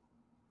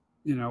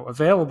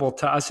 available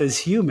to us as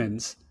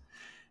humans,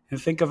 and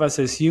think of us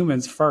as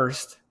humans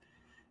first,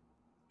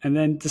 and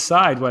then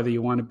decide whether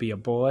you want to be a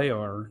boy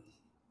or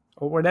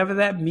whatever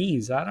that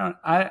means.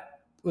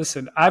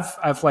 Listen,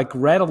 I've like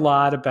read a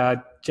lot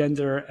about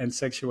gender and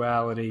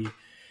sexuality.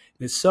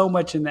 There's so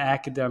much in the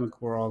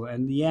academic world.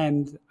 And in the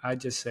end, I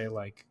just say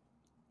like,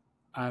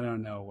 I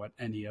don't know what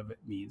any of it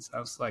means. I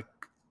was like,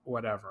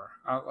 whatever.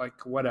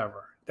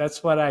 Whatever.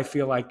 That's what I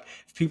feel like.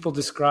 If people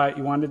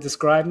you want to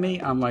describe me,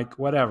 I'm like,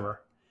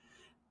 whatever.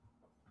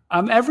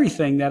 I'm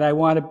everything that I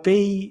want to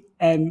be.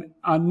 And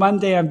on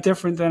Monday, I'm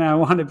different than I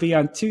want to be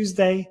on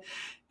Tuesday.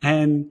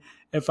 And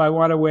if I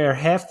want to wear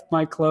half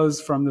my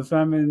clothes from the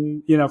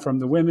from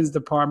the women's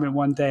department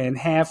one day and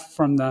half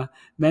from the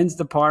men's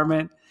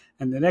department,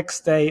 and the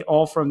next day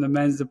all from the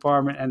men's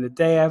department, and the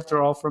day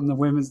after all from the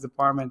women's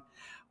department,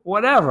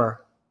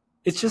 whatever.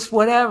 It's just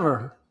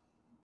whatever.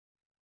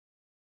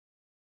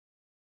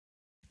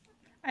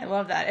 I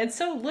love that. It's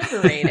so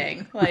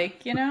liberating,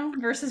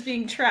 versus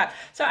being trapped.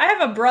 So I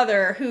have a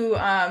brother who,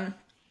 I'll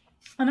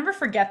never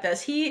forget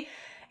this. He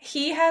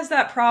has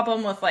that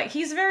problem with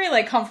he's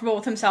very comfortable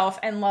with himself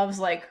and loves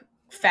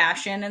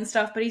fashion and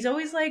stuff, but he's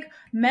always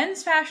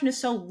men's fashion is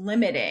so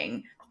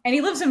limiting. And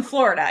he lives in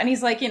Florida, and he's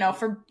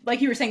for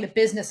you were saying, the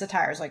business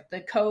attires,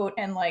 the coat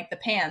and the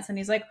pants. And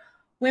he's like,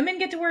 women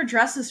get to wear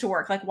dresses to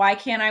work. Why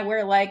can't I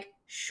wear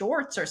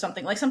shorts or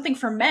something, something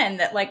for men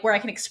that where I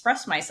can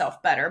express myself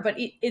better? But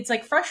it's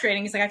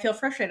frustrating. He's I feel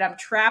frustrated. I'm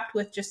trapped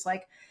with just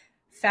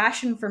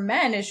fashion for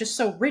men is just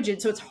so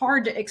rigid. So it's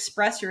hard to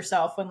express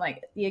yourself when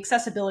the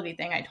accessibility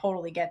thing, I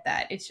totally get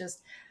that. It's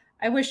just,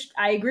 I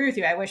agree with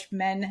you. I wish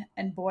men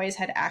and boys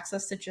had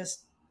access to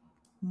just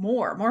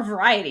more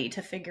variety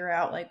to figure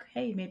out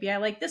hey, maybe I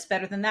like this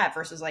better than that,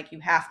 versus you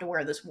have to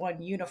wear this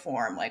one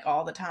uniform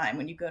all the time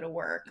when you go to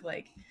work.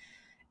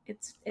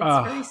 It's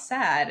very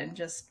sad, and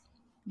just,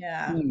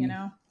 yeah,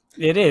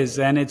 It is,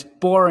 and it's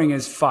boring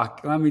as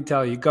fuck. Let me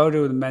tell you, go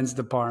to the men's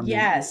department.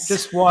 Yes.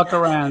 Just walk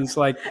around. It's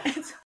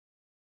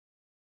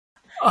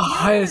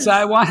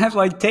I want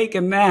to take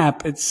a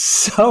nap. It's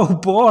so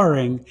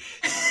boring.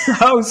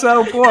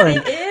 So boring.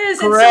 It is.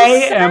 Gray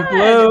it's so and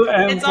blue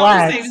and it's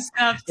black. All the same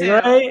stuff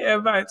too. Gray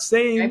and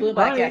same. Gray, blue,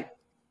 black, yeah.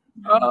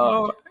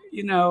 Oh,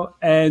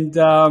 and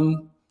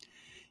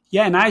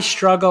and I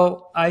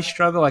struggle.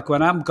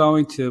 When I'm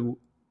going to,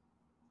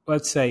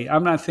 let's say,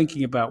 I'm not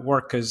thinking about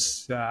work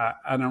because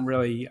I don't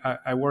really.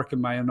 I work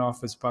in my own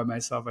office by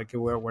myself. I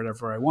can wear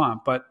whatever I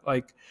want. But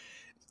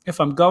if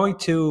I'm going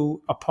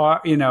to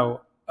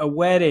a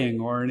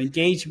wedding or an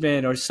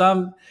engagement or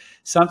something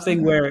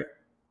mm-hmm. where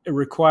it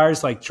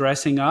requires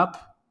dressing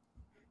up,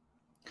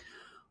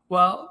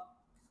 well,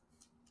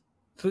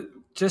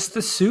 just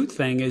the suit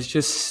thing is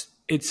just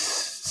it's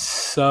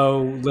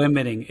so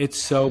limiting.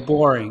 It's so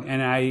boring.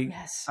 And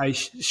I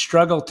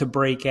struggle to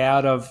break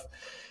out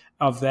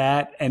of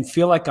that and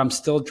feel like I'm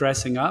still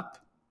dressing up.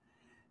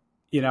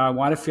 I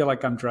want to feel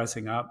like I'm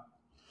dressing up.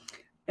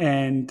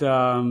 And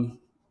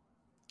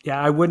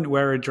I wouldn't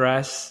wear a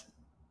dress,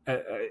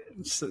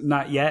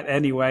 not yet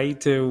anyway,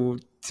 to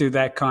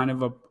that kind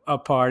of a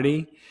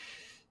party.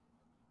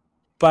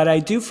 But I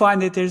do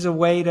find that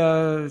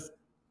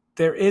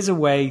there is a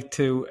way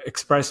to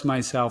express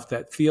myself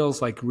that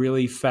feels like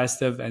really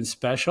festive and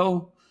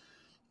special,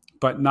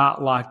 but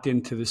not locked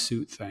into the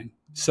suit thing.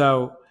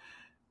 So,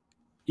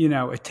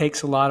 it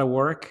takes a lot of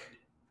work.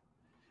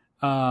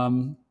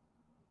 And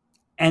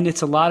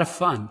it's a lot of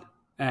fun,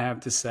 I have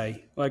to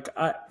say. Like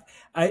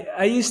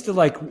I used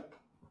to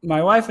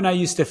my wife and I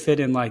used to fit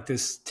in like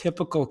this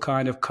typical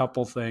kind of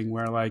couple thing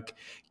where like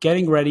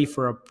getting ready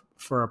for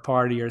a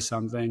party or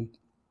something.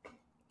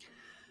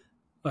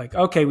 Like,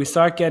 okay, we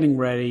start getting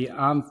ready.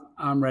 I'm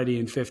ready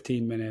in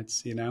 15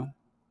 minutes,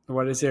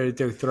 What is there to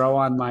do? Throw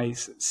on my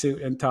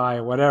suit and tie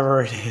or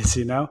whatever it is,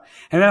 And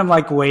then I'm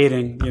like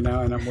waiting, and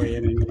I'm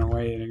waiting and I'm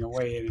waiting and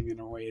waiting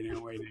and I'm waiting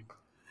and waiting.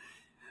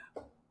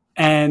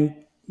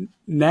 And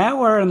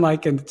now we're in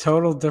like a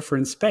total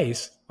different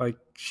space. Like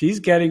she's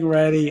getting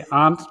ready.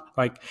 I'm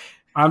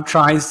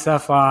trying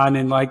stuff on,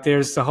 and like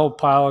there's the whole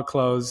pile of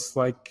clothes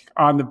like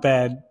on the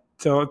bed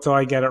till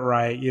I get it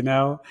right,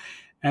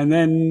 And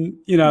then,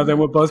 then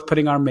we're both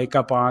putting our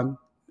makeup on.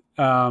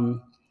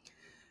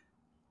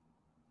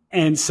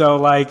 And so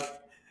like,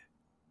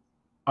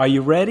 are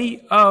you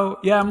ready? Oh,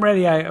 yeah, I'm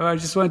ready. I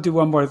just want to do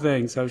one more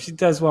thing. So if she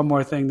does one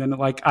more thing, then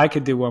like I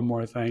could do one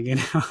more thing.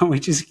 We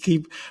just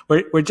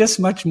we're just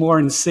much more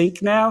in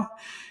sync now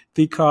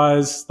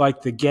because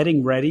like the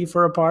getting ready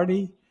for a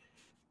party,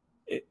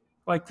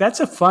 like that's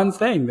a fun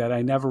thing that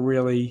I never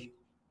really,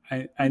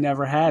 I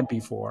never had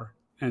before.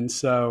 And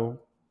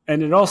so,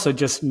 and it also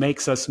just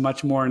makes us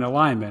much more in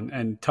alignment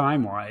and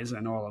time-wise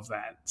and all of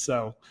that.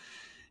 So,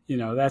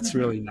 that's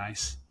really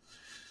nice.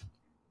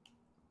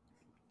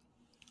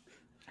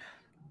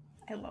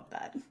 I love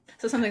that.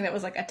 So something that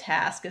was like a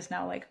task is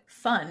now like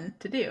fun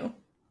to do.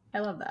 I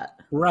love that.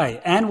 Right.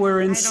 And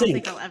we're in sync. I don't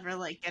think I'll ever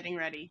like getting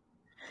ready.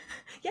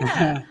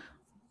 Yeah.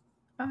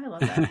 Oh, I love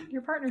that.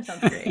 Your partner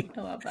sounds great.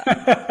 I love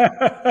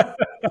that.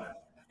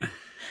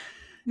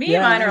 Me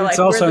and mine are like,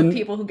 we're the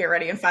people who get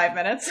ready in 5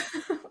 minutes.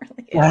 We're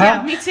like,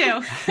 yeah, me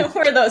too.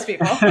 We're those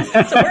people.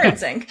 So we're in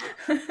sync.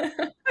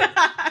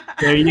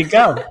 There you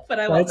go. But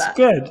I love That's that.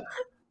 Good.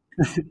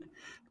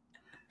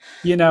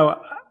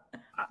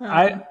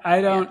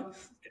 I don't,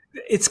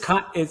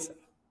 it's,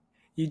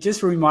 you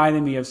just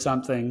reminded me of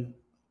something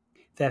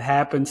that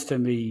happens to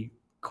me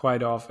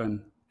quite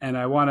often. And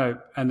I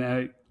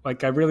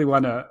really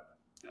want to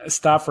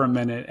stop for a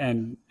minute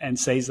and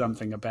say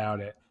something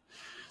about it.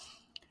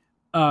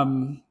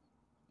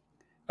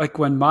 Like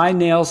when my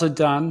nails are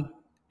done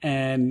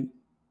and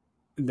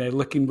they're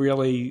looking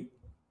really,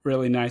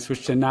 really nice,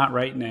 which they're not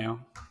right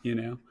now,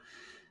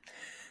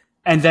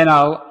 and then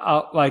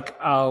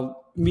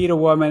I'll meet a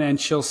woman and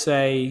she'll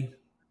say,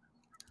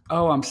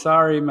 "Oh, I'm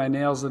sorry, my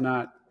nails are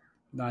not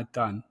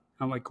done."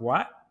 I'm like,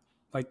 "What?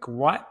 Like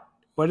what?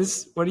 What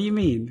do you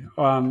mean?"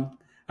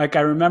 Like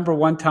I remember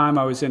one time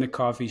I was in a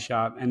coffee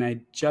shop and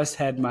I just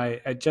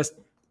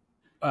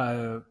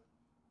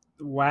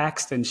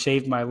waxed and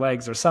shaved my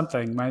legs or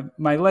something.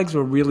 My legs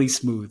were really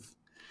smooth.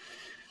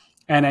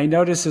 And I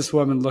noticed this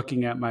woman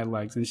looking at my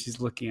legs, and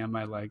she's looking at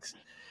my legs.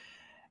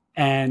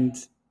 And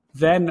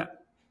then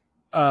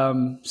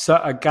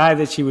so a guy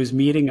that she was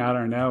meeting, I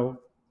don't know,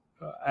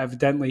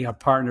 evidently her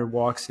partner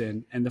walks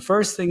in. And the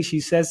first thing she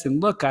says to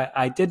him, "Look,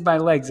 I did my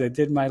legs. I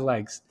did my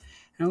legs."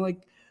 And I'm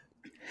like,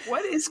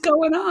 what is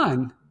going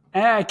on?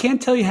 And I can't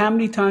tell you how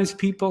many times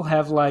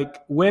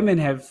women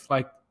have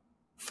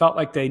felt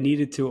like they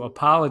needed to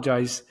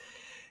apologize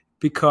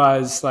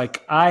because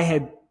like I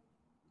had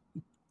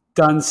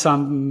done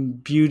some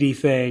beauty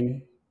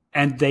thing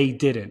and they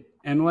didn't.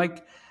 And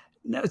like,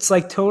 no, it's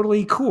like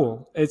totally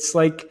cool. It's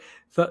like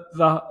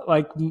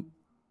the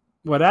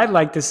what I'd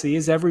like to see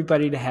is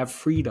everybody to have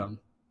freedom.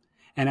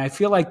 And I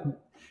feel like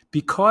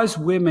because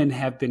women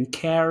have been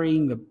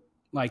carrying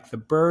the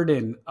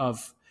burden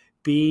of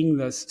being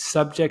the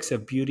subjects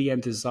of beauty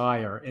and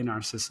desire in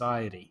our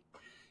society,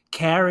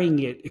 carrying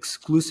it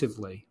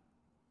exclusively.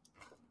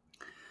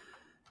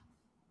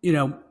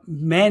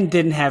 Men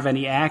didn't have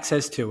any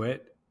access to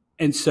it.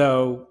 And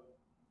so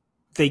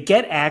they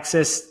get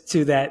access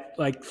to that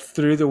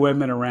through the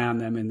women around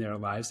them in their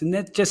lives. And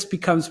that just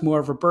becomes more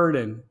of a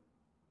burden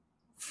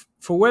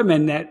for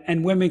women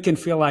and women can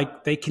feel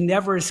like they can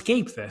never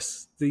escape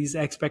these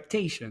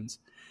expectations.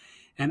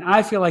 And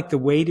I feel like the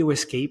way to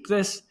escape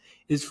this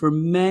is for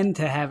men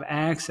to have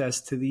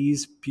access to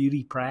these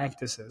beauty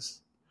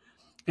practices.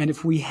 And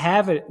if we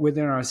have it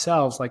within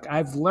ourselves, like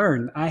I've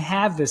learned, I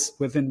have this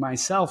within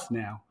myself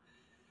now.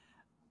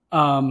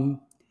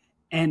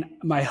 And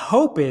my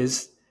hope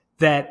is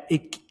that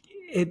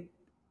it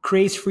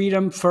creates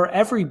freedom for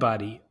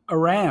everybody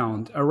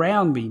around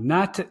me,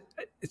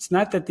 it's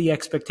not that the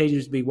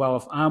expectation should be, well,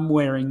 if I'm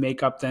wearing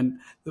makeup, then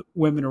the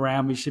women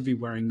around me should be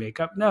wearing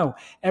makeup. No,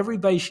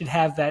 everybody should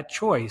have that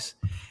choice.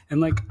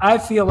 And like, I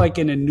feel like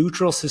in a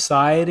neutral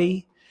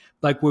society,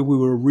 like where we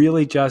were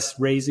really just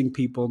raising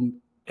people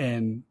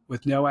and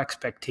with no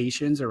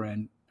expectations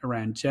around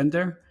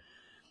gender,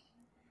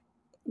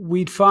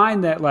 we'd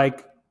find that,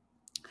 like,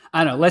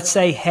 I don't know, let's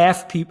say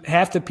half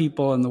the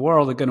people in the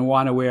world are going to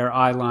want to wear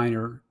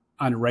eyeliner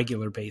on a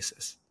regular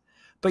basis.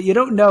 But you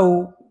don't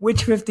know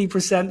which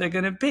 50% they're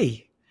going to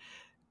be.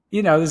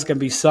 You know, there's going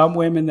to be some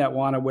women that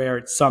want to wear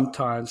it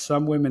sometimes,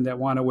 some women that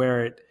want to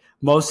wear it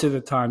most of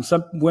the time,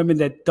 some women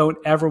that don't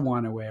ever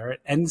want to wear it.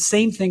 And the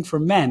same thing for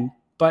men,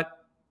 but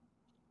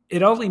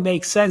it only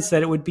makes sense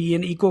that it would be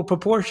in equal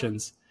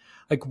proportions.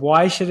 Like,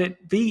 why should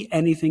it be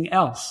anything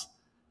else?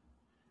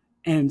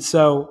 And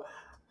so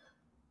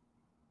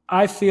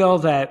I feel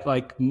that,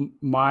 like,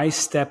 my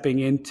stepping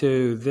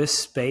into this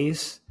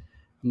space,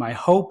 my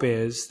hope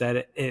is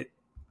that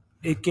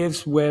it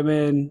gives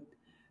women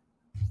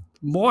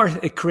more,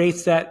 it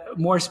creates that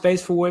more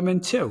space for women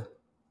too,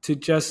 to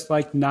just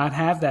like not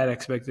have that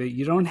expectation.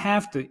 You don't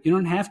have to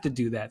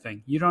do that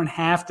thing. You don't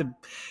have to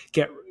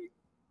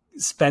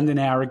spend an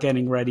hour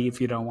getting ready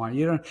if you don't want.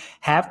 You don't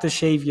have to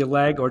shave your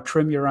leg or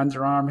trim your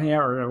underarm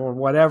hair or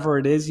whatever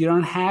it is. You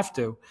don't have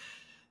to.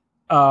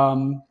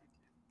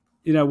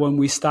 You know, when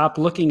we stop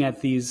looking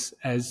at these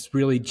as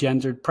really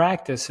gendered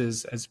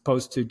practices as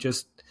opposed to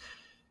just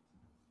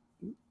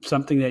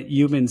something that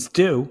humans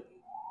do,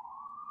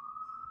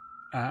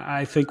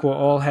 I think we're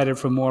all headed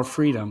for more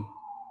freedom.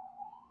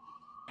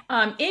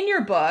 In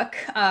your book,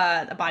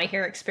 The Body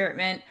Hair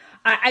Experiment,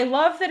 I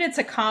love that it's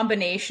a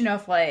combination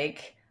of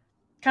like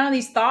kind of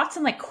these thoughts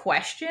and like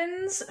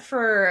questions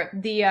for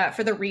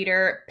the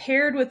reader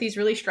paired with these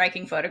really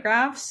striking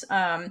photographs.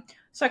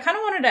 So I kind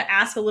of wanted to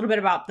ask a little bit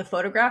about the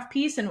photograph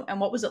piece and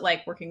what was it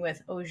like working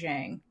with Oh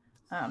Zhang,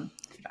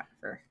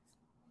 photographer?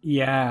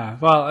 Yeah,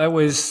 well, it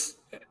was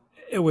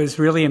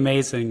really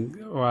amazing,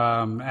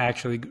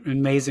 actually,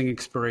 amazing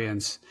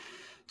experience.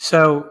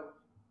 So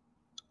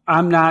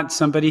I'm not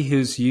somebody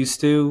who's used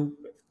to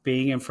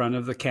being in front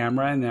of the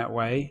camera in that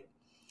way.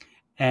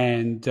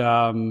 And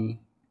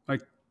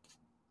like,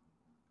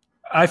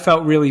 I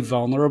felt really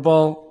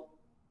vulnerable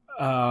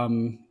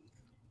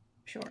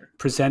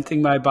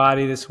presenting my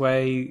body this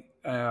way.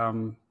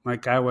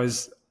 Like I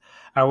was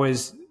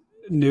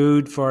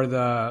nude for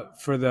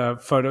the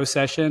photo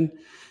session.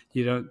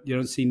 You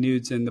don't see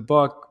nudes in the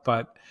book,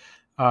 but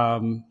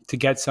to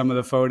get some of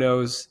the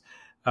photos,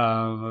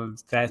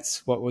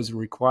 that's what was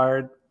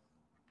required.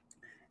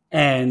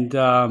 And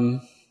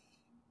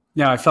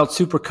I felt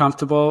super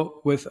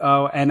comfortable with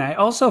and I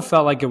also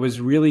felt like it was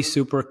really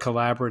super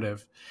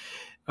collaborative.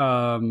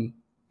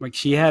 Like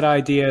she had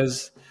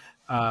ideas,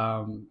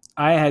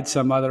 I had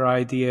some other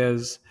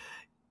ideas,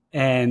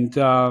 and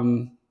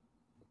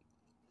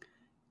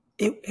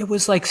it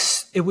was like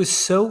it was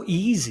so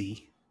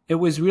easy. It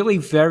was really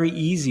very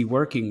easy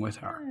working with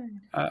her.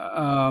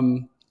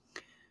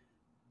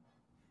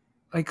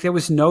 Like there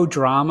was no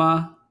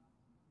drama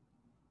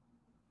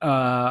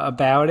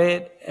about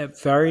it. A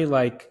very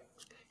like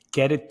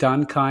get it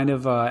done kind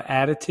of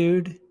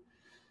attitude.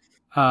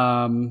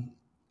 And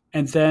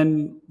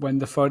then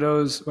when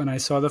I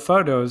saw the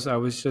photos, I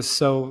was just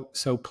so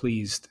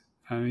pleased.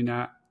 I mean,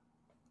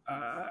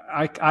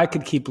 I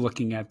could keep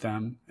looking at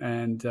them,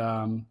 and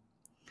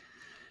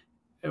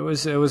it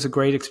was a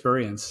great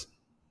experience.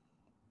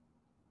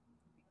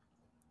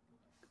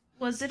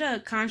 Was it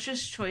a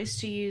conscious choice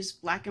to use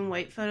black and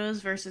white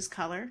photos versus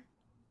color?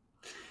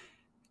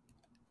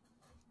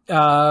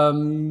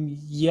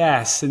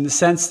 Yes, in the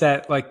sense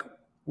that like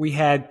we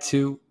had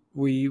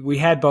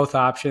both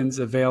options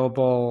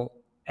available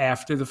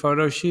after the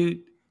photo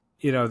shoot.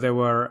 You know, there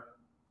were,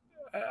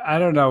 I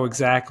don't know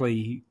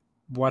exactly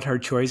what her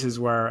choices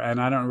were, and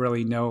I don't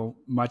really know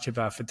much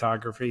about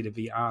photography, to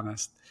be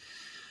honest.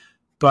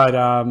 But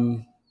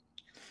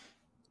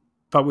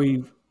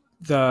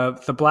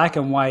the black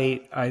and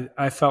white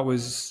I felt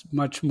was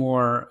much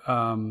more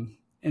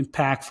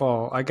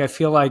impactful. Like I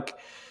feel like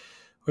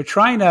we're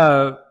trying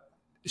to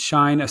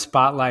shine a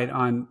spotlight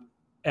on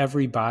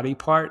every body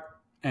part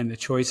and the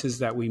choices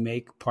that we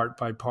make part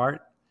by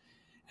part.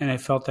 And I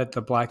felt that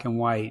the black and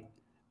white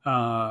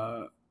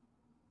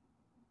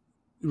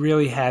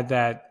really had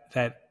that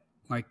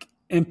like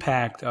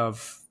impact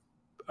of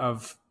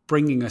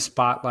bringing a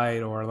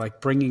spotlight or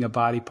like bringing a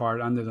body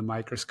part under the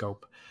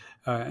microscope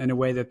in a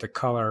way that the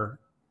color,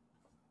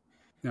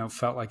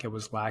 felt like it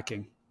was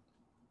lacking.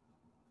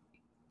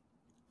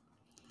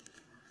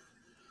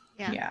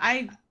 Yeah,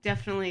 I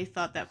definitely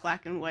thought that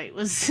black and white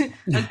was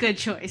a good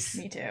choice.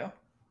 Me too.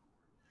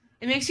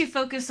 It makes you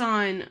focus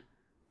on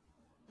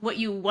what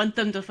you want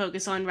them to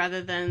focus on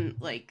rather than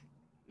like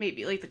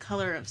maybe like the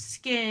color of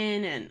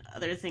skin and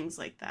other things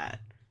like that.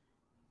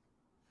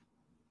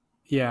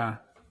 Yeah.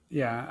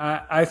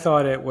 I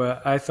thought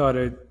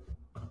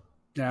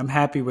I'm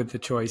happy with the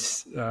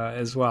choice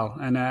as well.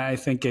 And I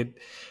think it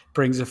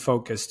brings a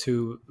focus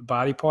to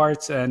body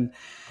parts and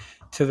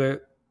to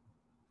the,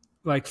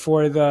 like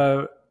for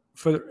the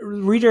for the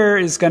reader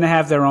is going to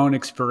have their own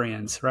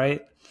experience,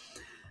 right?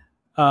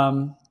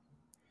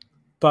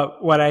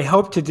 But what I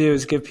hope to do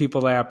is give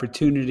people the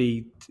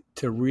opportunity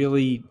to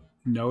really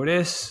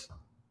notice,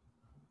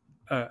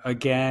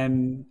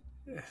 again,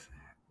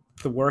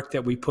 the work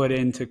that we put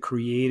into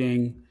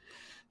creating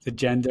the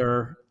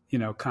gender,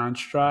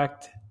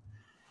 construct,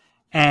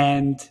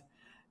 and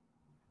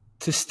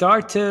to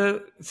start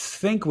to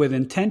think with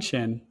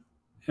intention,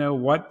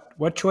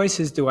 what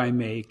choices do I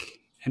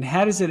make, and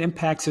how does it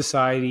impact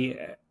society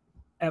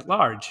at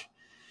large?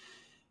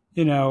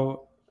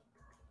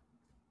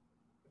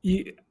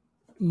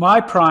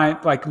 My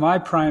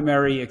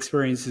primary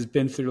experience has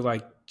been through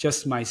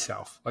just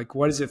myself.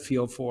 What does it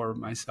feel for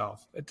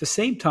myself? At the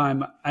same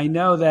time, I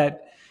know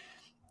that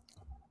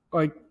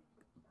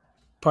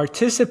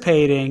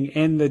participating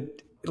in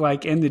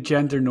the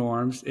gender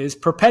norms is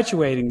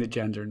perpetuating the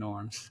gender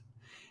norms.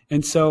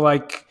 And so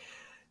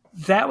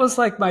that was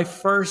my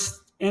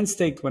first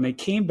instinct when I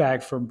came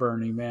back from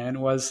Burning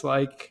Man was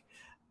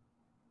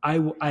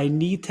I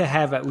need to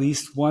have at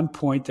least one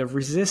point of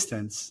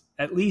resistance,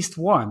 at least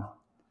one.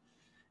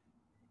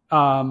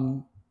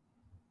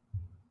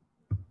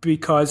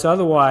 Because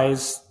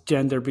otherwise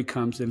gender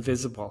becomes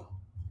invisible.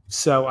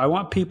 So I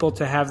want people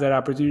to have that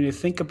opportunity to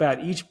think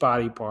about each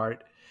body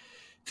part,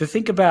 to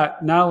think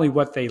about not only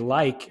what they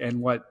like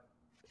and what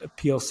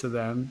appeals to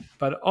them,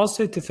 but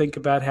also to think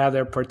about how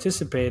they're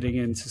participating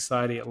in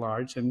society at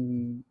large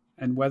and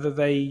whether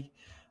they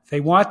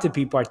want to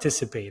be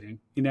participating.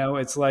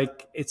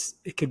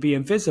 It could be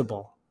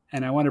invisible.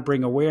 And I want to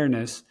bring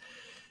awareness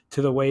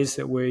to the ways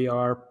that we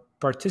are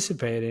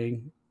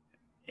participating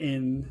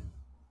in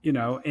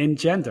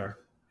gender.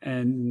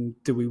 And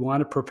do we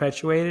want to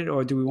perpetuate it,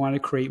 or do we want to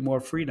create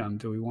more freedom?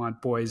 Do we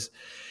want boys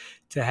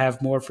to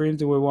have more freedom?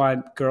 Do we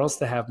want girls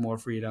to have more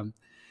freedom?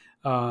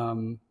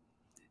 And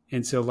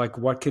so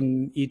what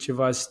can each of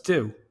us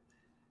do?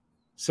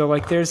 So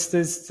there's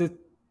the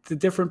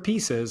different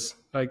pieces.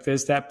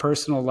 There's that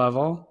personal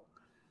level.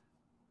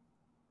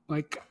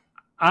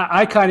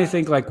 I kind of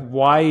think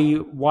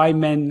why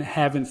men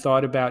haven't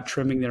thought about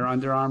trimming their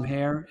underarm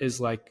hair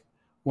is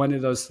one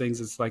of those things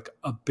that's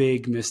a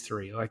big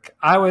mystery.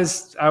 I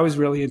was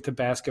really into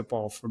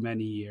basketball for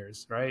many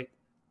years, right?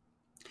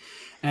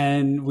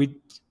 And we'd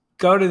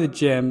go to the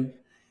gym,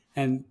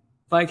 and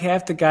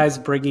half the guys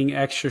bringing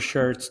extra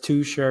shirts,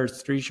 2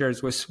 shirts, 3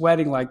 shirts, was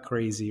sweating like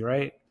crazy,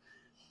 right?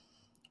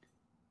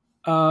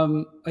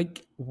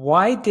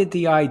 Why did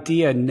the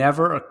idea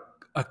never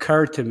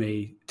occur to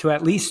me to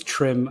at least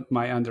trim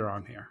my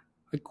underarm hair?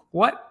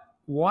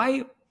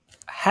 Why?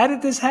 How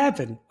did this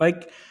happen?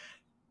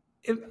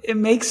 It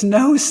makes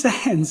no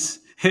sense.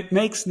 It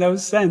makes no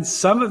sense.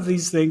 Some of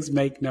these things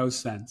make no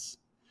sense.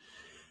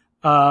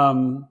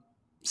 Some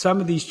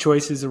of these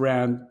choices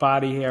around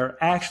body hair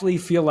actually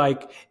feel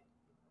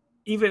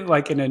even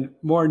in a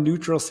more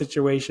neutral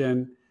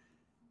situation,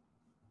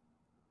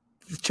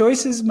 the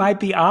choices might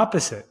be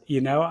opposite.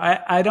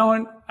 I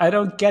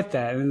don't get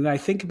that. And I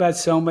think about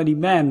so many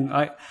men.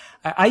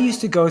 I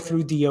used to go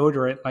through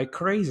deodorant like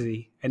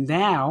crazy. And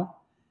now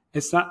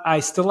it's not,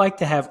 I still like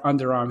to have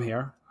underarm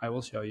hair. I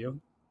will show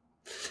you.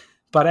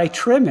 But I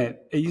trim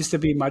it. It used to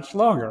be much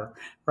longer,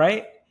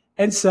 right?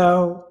 And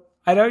so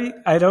I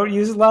don't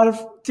use a lot of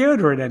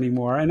deodorant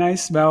anymore, and I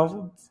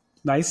smell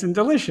nice and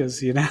delicious,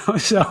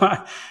 So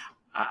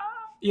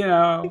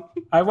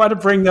I want to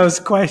bring those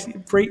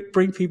questions,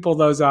 bring people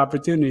those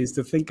opportunities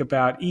to think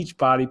about each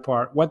body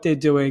part, what they're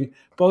doing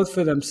both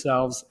for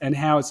themselves and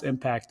how it's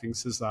impacting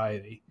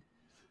society.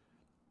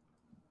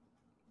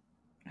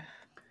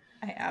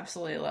 I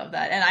absolutely love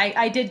that. And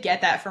I did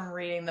get that from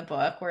reading the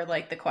book, where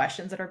the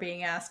questions that are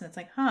being asked, and it's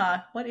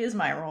what is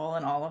my role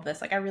in all of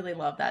this? I really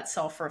love that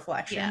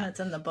self-reflection that's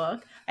in the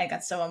book. I think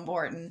that's so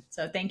important.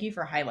 So thank you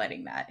for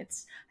highlighting that.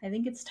 I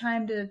think it's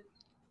time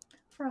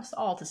for us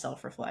all to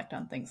self-reflect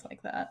on things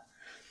like that.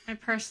 I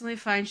personally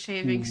find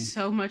shaving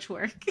so much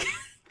work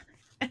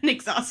and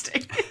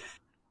exhausting.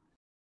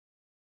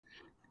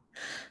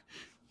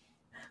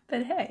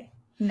 But hey,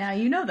 now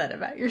you know that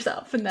about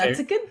yourself, and that's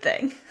a good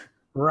thing.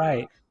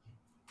 Right.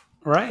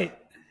 I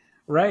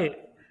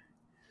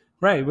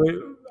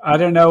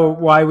don't know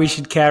why we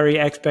should carry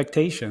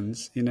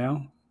expectations,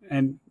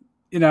 and,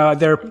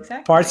 there are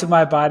parts of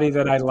my body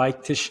that I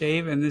like to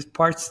shave, and there's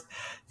parts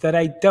that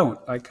I don't.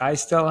 I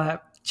still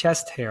have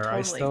chest hair.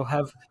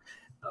 Totally.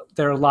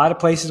 There are a lot of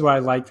places where I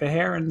like the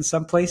hair, and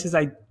some places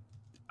I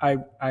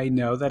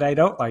know that I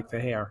don't like the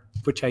hair,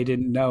 which I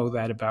didn't know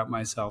that about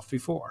myself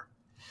before.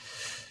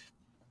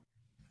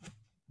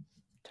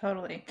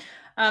 Totally.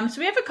 So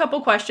we have a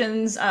couple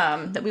questions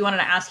that we wanted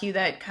to ask you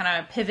that kind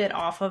of pivot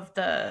off of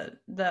the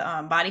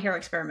body hair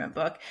experiment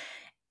book.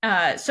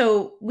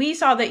 So we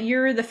saw that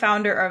you're the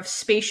founder of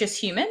Spacious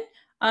Human.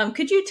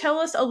 Could you tell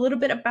us a little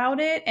bit about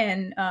it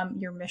and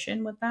your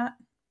mission with that?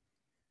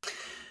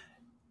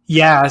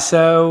 Yeah.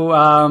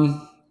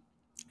 So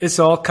this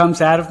all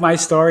comes out of my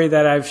story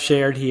that I've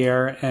shared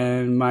here,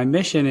 and my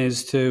mission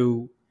is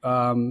to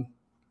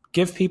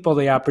give people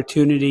the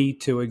opportunity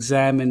to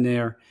examine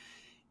their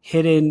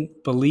hidden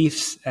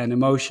beliefs and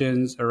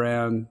emotions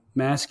around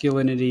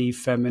masculinity,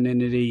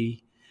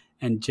 femininity,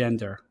 and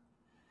gender.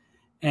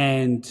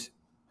 And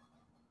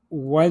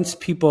once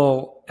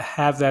people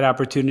have that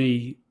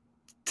opportunity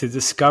to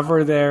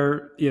discover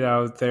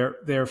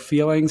their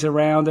feelings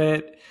around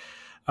it,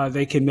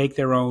 they can make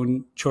their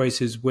own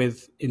choices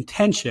with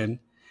intention,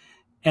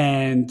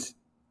 and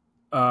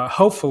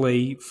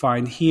hopefully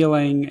find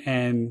healing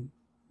and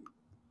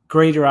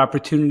greater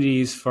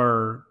opportunities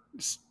for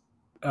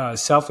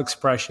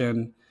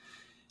self-expression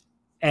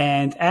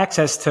and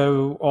access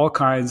to all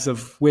kinds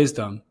of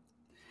wisdom.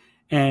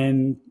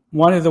 And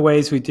one of the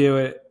ways we do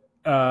it,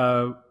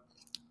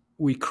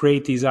 we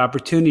create these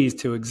opportunities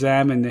to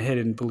examine the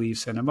hidden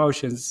beliefs and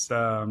emotions,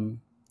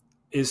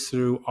 is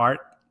through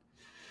art.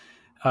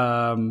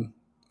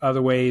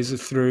 Other ways are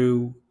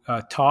through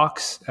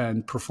talks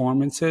and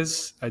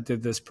performances. I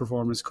did this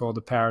performance called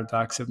The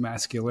Paradox of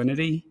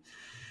Masculinity,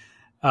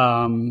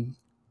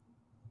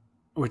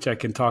 which I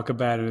can talk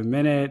about in a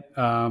minute.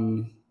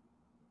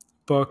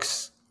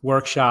 Books,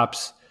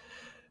 workshops,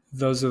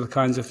 those are the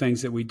kinds of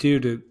things that we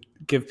do to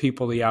give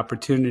people the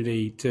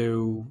opportunity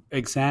to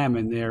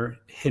examine their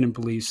hidden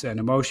beliefs and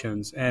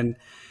emotions. And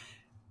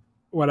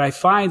what I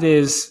find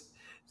is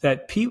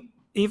that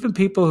even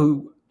people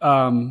who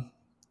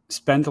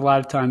spend a lot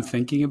of time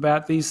thinking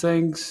about these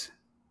things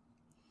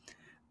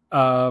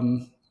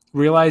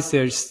realize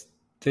there's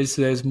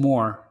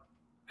more.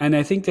 And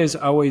I think there's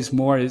always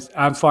more.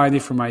 I'm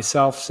finding for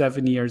myself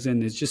 7 years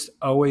in, there's just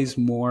always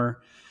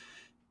more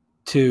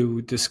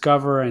to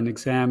discover and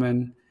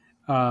examine,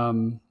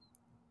 and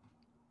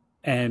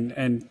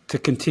to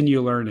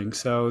continue learning.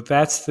 So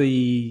that's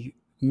the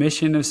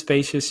mission of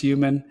Spacious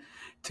Human,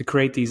 to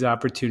create these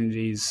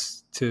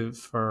opportunities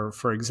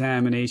for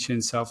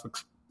examination,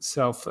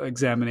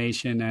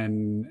 self-examination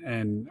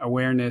and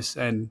awareness,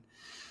 and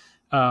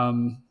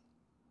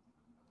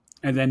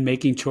then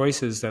making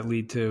choices that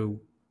lead to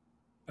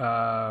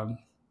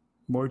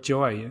more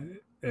joy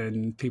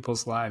in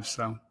people's lives.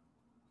 So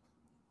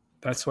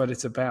that's what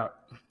it's about.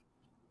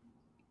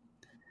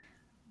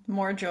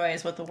 More joy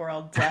is what the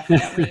world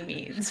definitely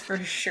needs, for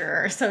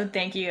sure. So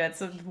thank you.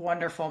 It's a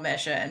wonderful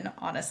mission,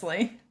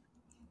 honestly.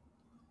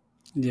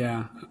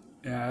 Yeah.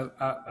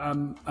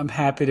 I'm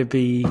happy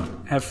to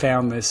have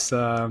found this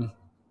at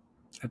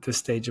this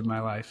stage of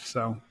my life.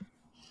 So,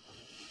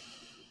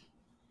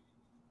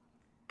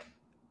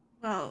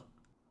 well,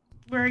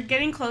 we're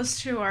getting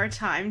close to our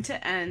time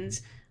to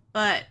end,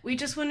 but we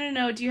just want to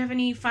know, do you have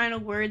any final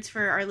words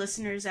for our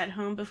listeners at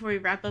home before we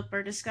wrap up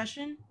our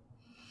discussion?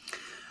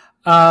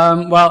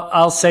 Well,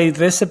 I'll say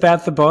this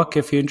about the book.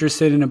 If you're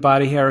interested in a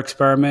body hair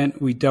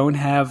experiment, we don't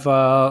have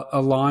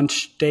a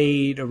launch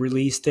date, a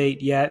release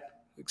date yet.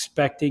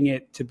 Expecting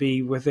it to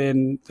be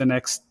within the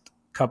next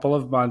couple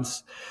of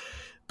months.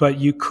 But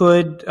you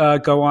could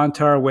go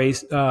onto our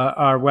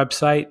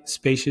website,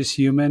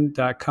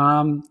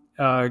 spacioushuman.com.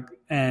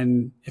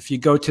 And if you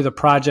go to the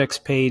projects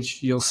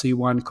page, you'll see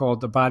one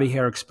called The Body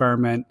Hair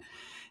Experiment.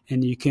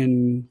 And you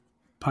can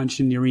punch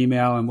in your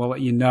email and we'll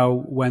let you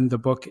know when the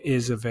book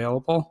is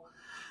available.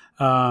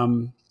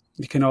 You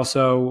can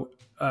also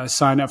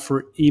sign up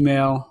for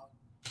email.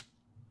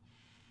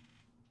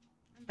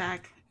 I'm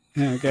back.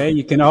 Okay.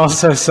 You can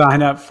also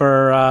sign up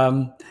for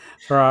our,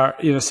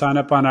 sign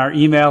up on our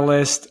email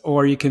list,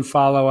 or you can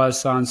follow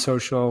us on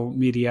social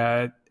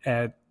media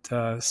at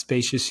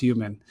Spacious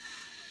Human.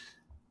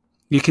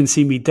 You can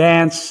see me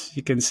dance.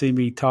 You can see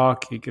me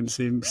talk. You can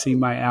see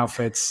my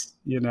outfits.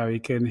 You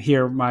can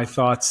hear my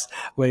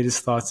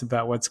latest thoughts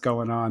about what's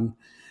going on.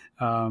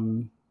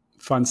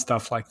 Fun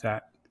stuff like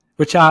that,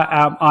 which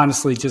I'm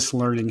honestly just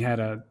learning how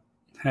to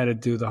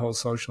do the whole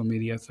social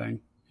media thing,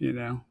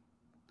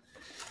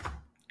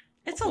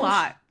 It's a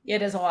lot.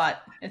 It is a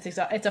lot.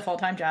 It's a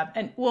full-time job.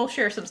 And we'll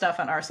share some stuff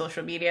on our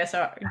social media.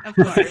 So of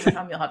course,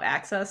 you'll have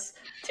access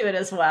to it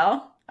as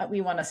well. We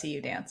want to see you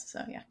dance.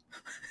 So yeah.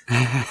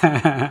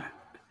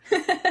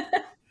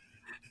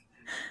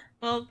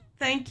 Well,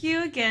 thank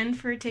you again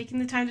for taking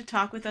the time to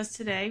talk with us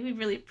today. We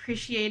really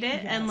appreciate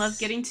it and love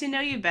getting to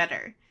know you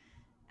better.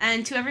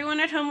 And to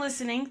everyone at home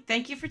listening,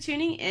 thank you for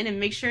tuning in,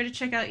 and make sure to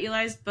check out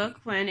Eli's book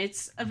when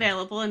it's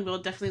available, and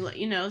we'll definitely let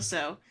you know.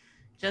 So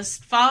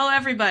just follow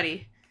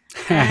everybody.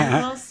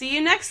 And we'll see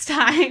you next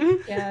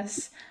time.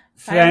 Yes.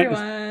 Bye,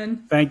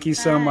 everyone. Thank you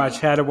so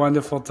much. Had a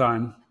wonderful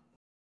time.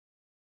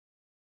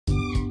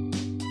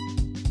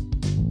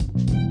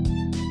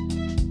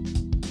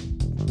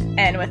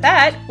 And with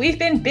that, we've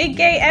been Big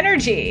Gay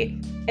Energy.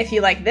 If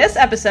you like this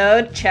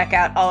episode, check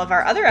out all of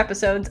our other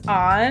episodes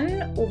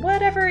on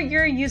whatever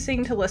you're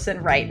using to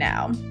listen right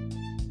now.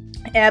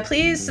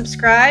 Please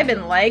subscribe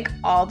and like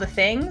all the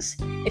things.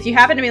 If you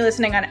happen to be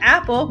listening on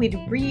Apple, we'd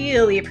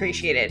really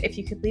appreciate it if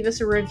you could leave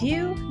us a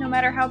review, no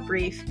matter how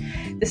brief.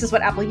 This is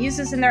what Apple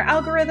uses in their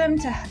algorithm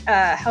to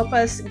help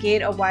us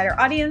gain a wider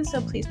audience,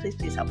 so please, please,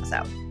 please help us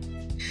out.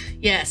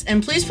 Yes,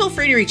 and please feel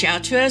free to reach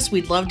out to us.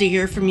 We'd love to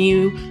hear from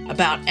you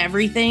about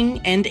everything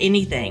and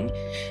anything.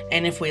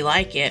 And if we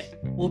like it,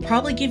 we'll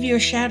probably give you a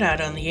shout out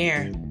on the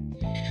air.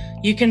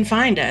 You can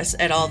find us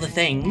at all the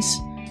things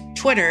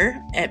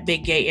Twitter at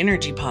Big Gay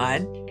Energy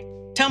Pod,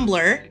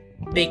 Tumblr,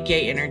 Big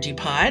Gay Energy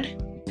Pod,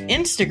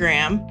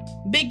 Instagram,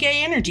 Big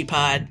Gay Energy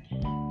Pod,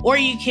 or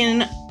you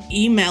can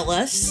email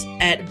us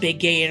at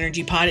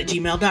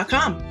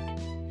biggayenergypod@gmail.com.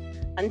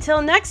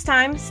 Until next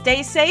time,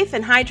 stay safe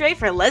and hydrate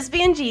for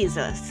lesbian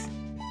Jesus.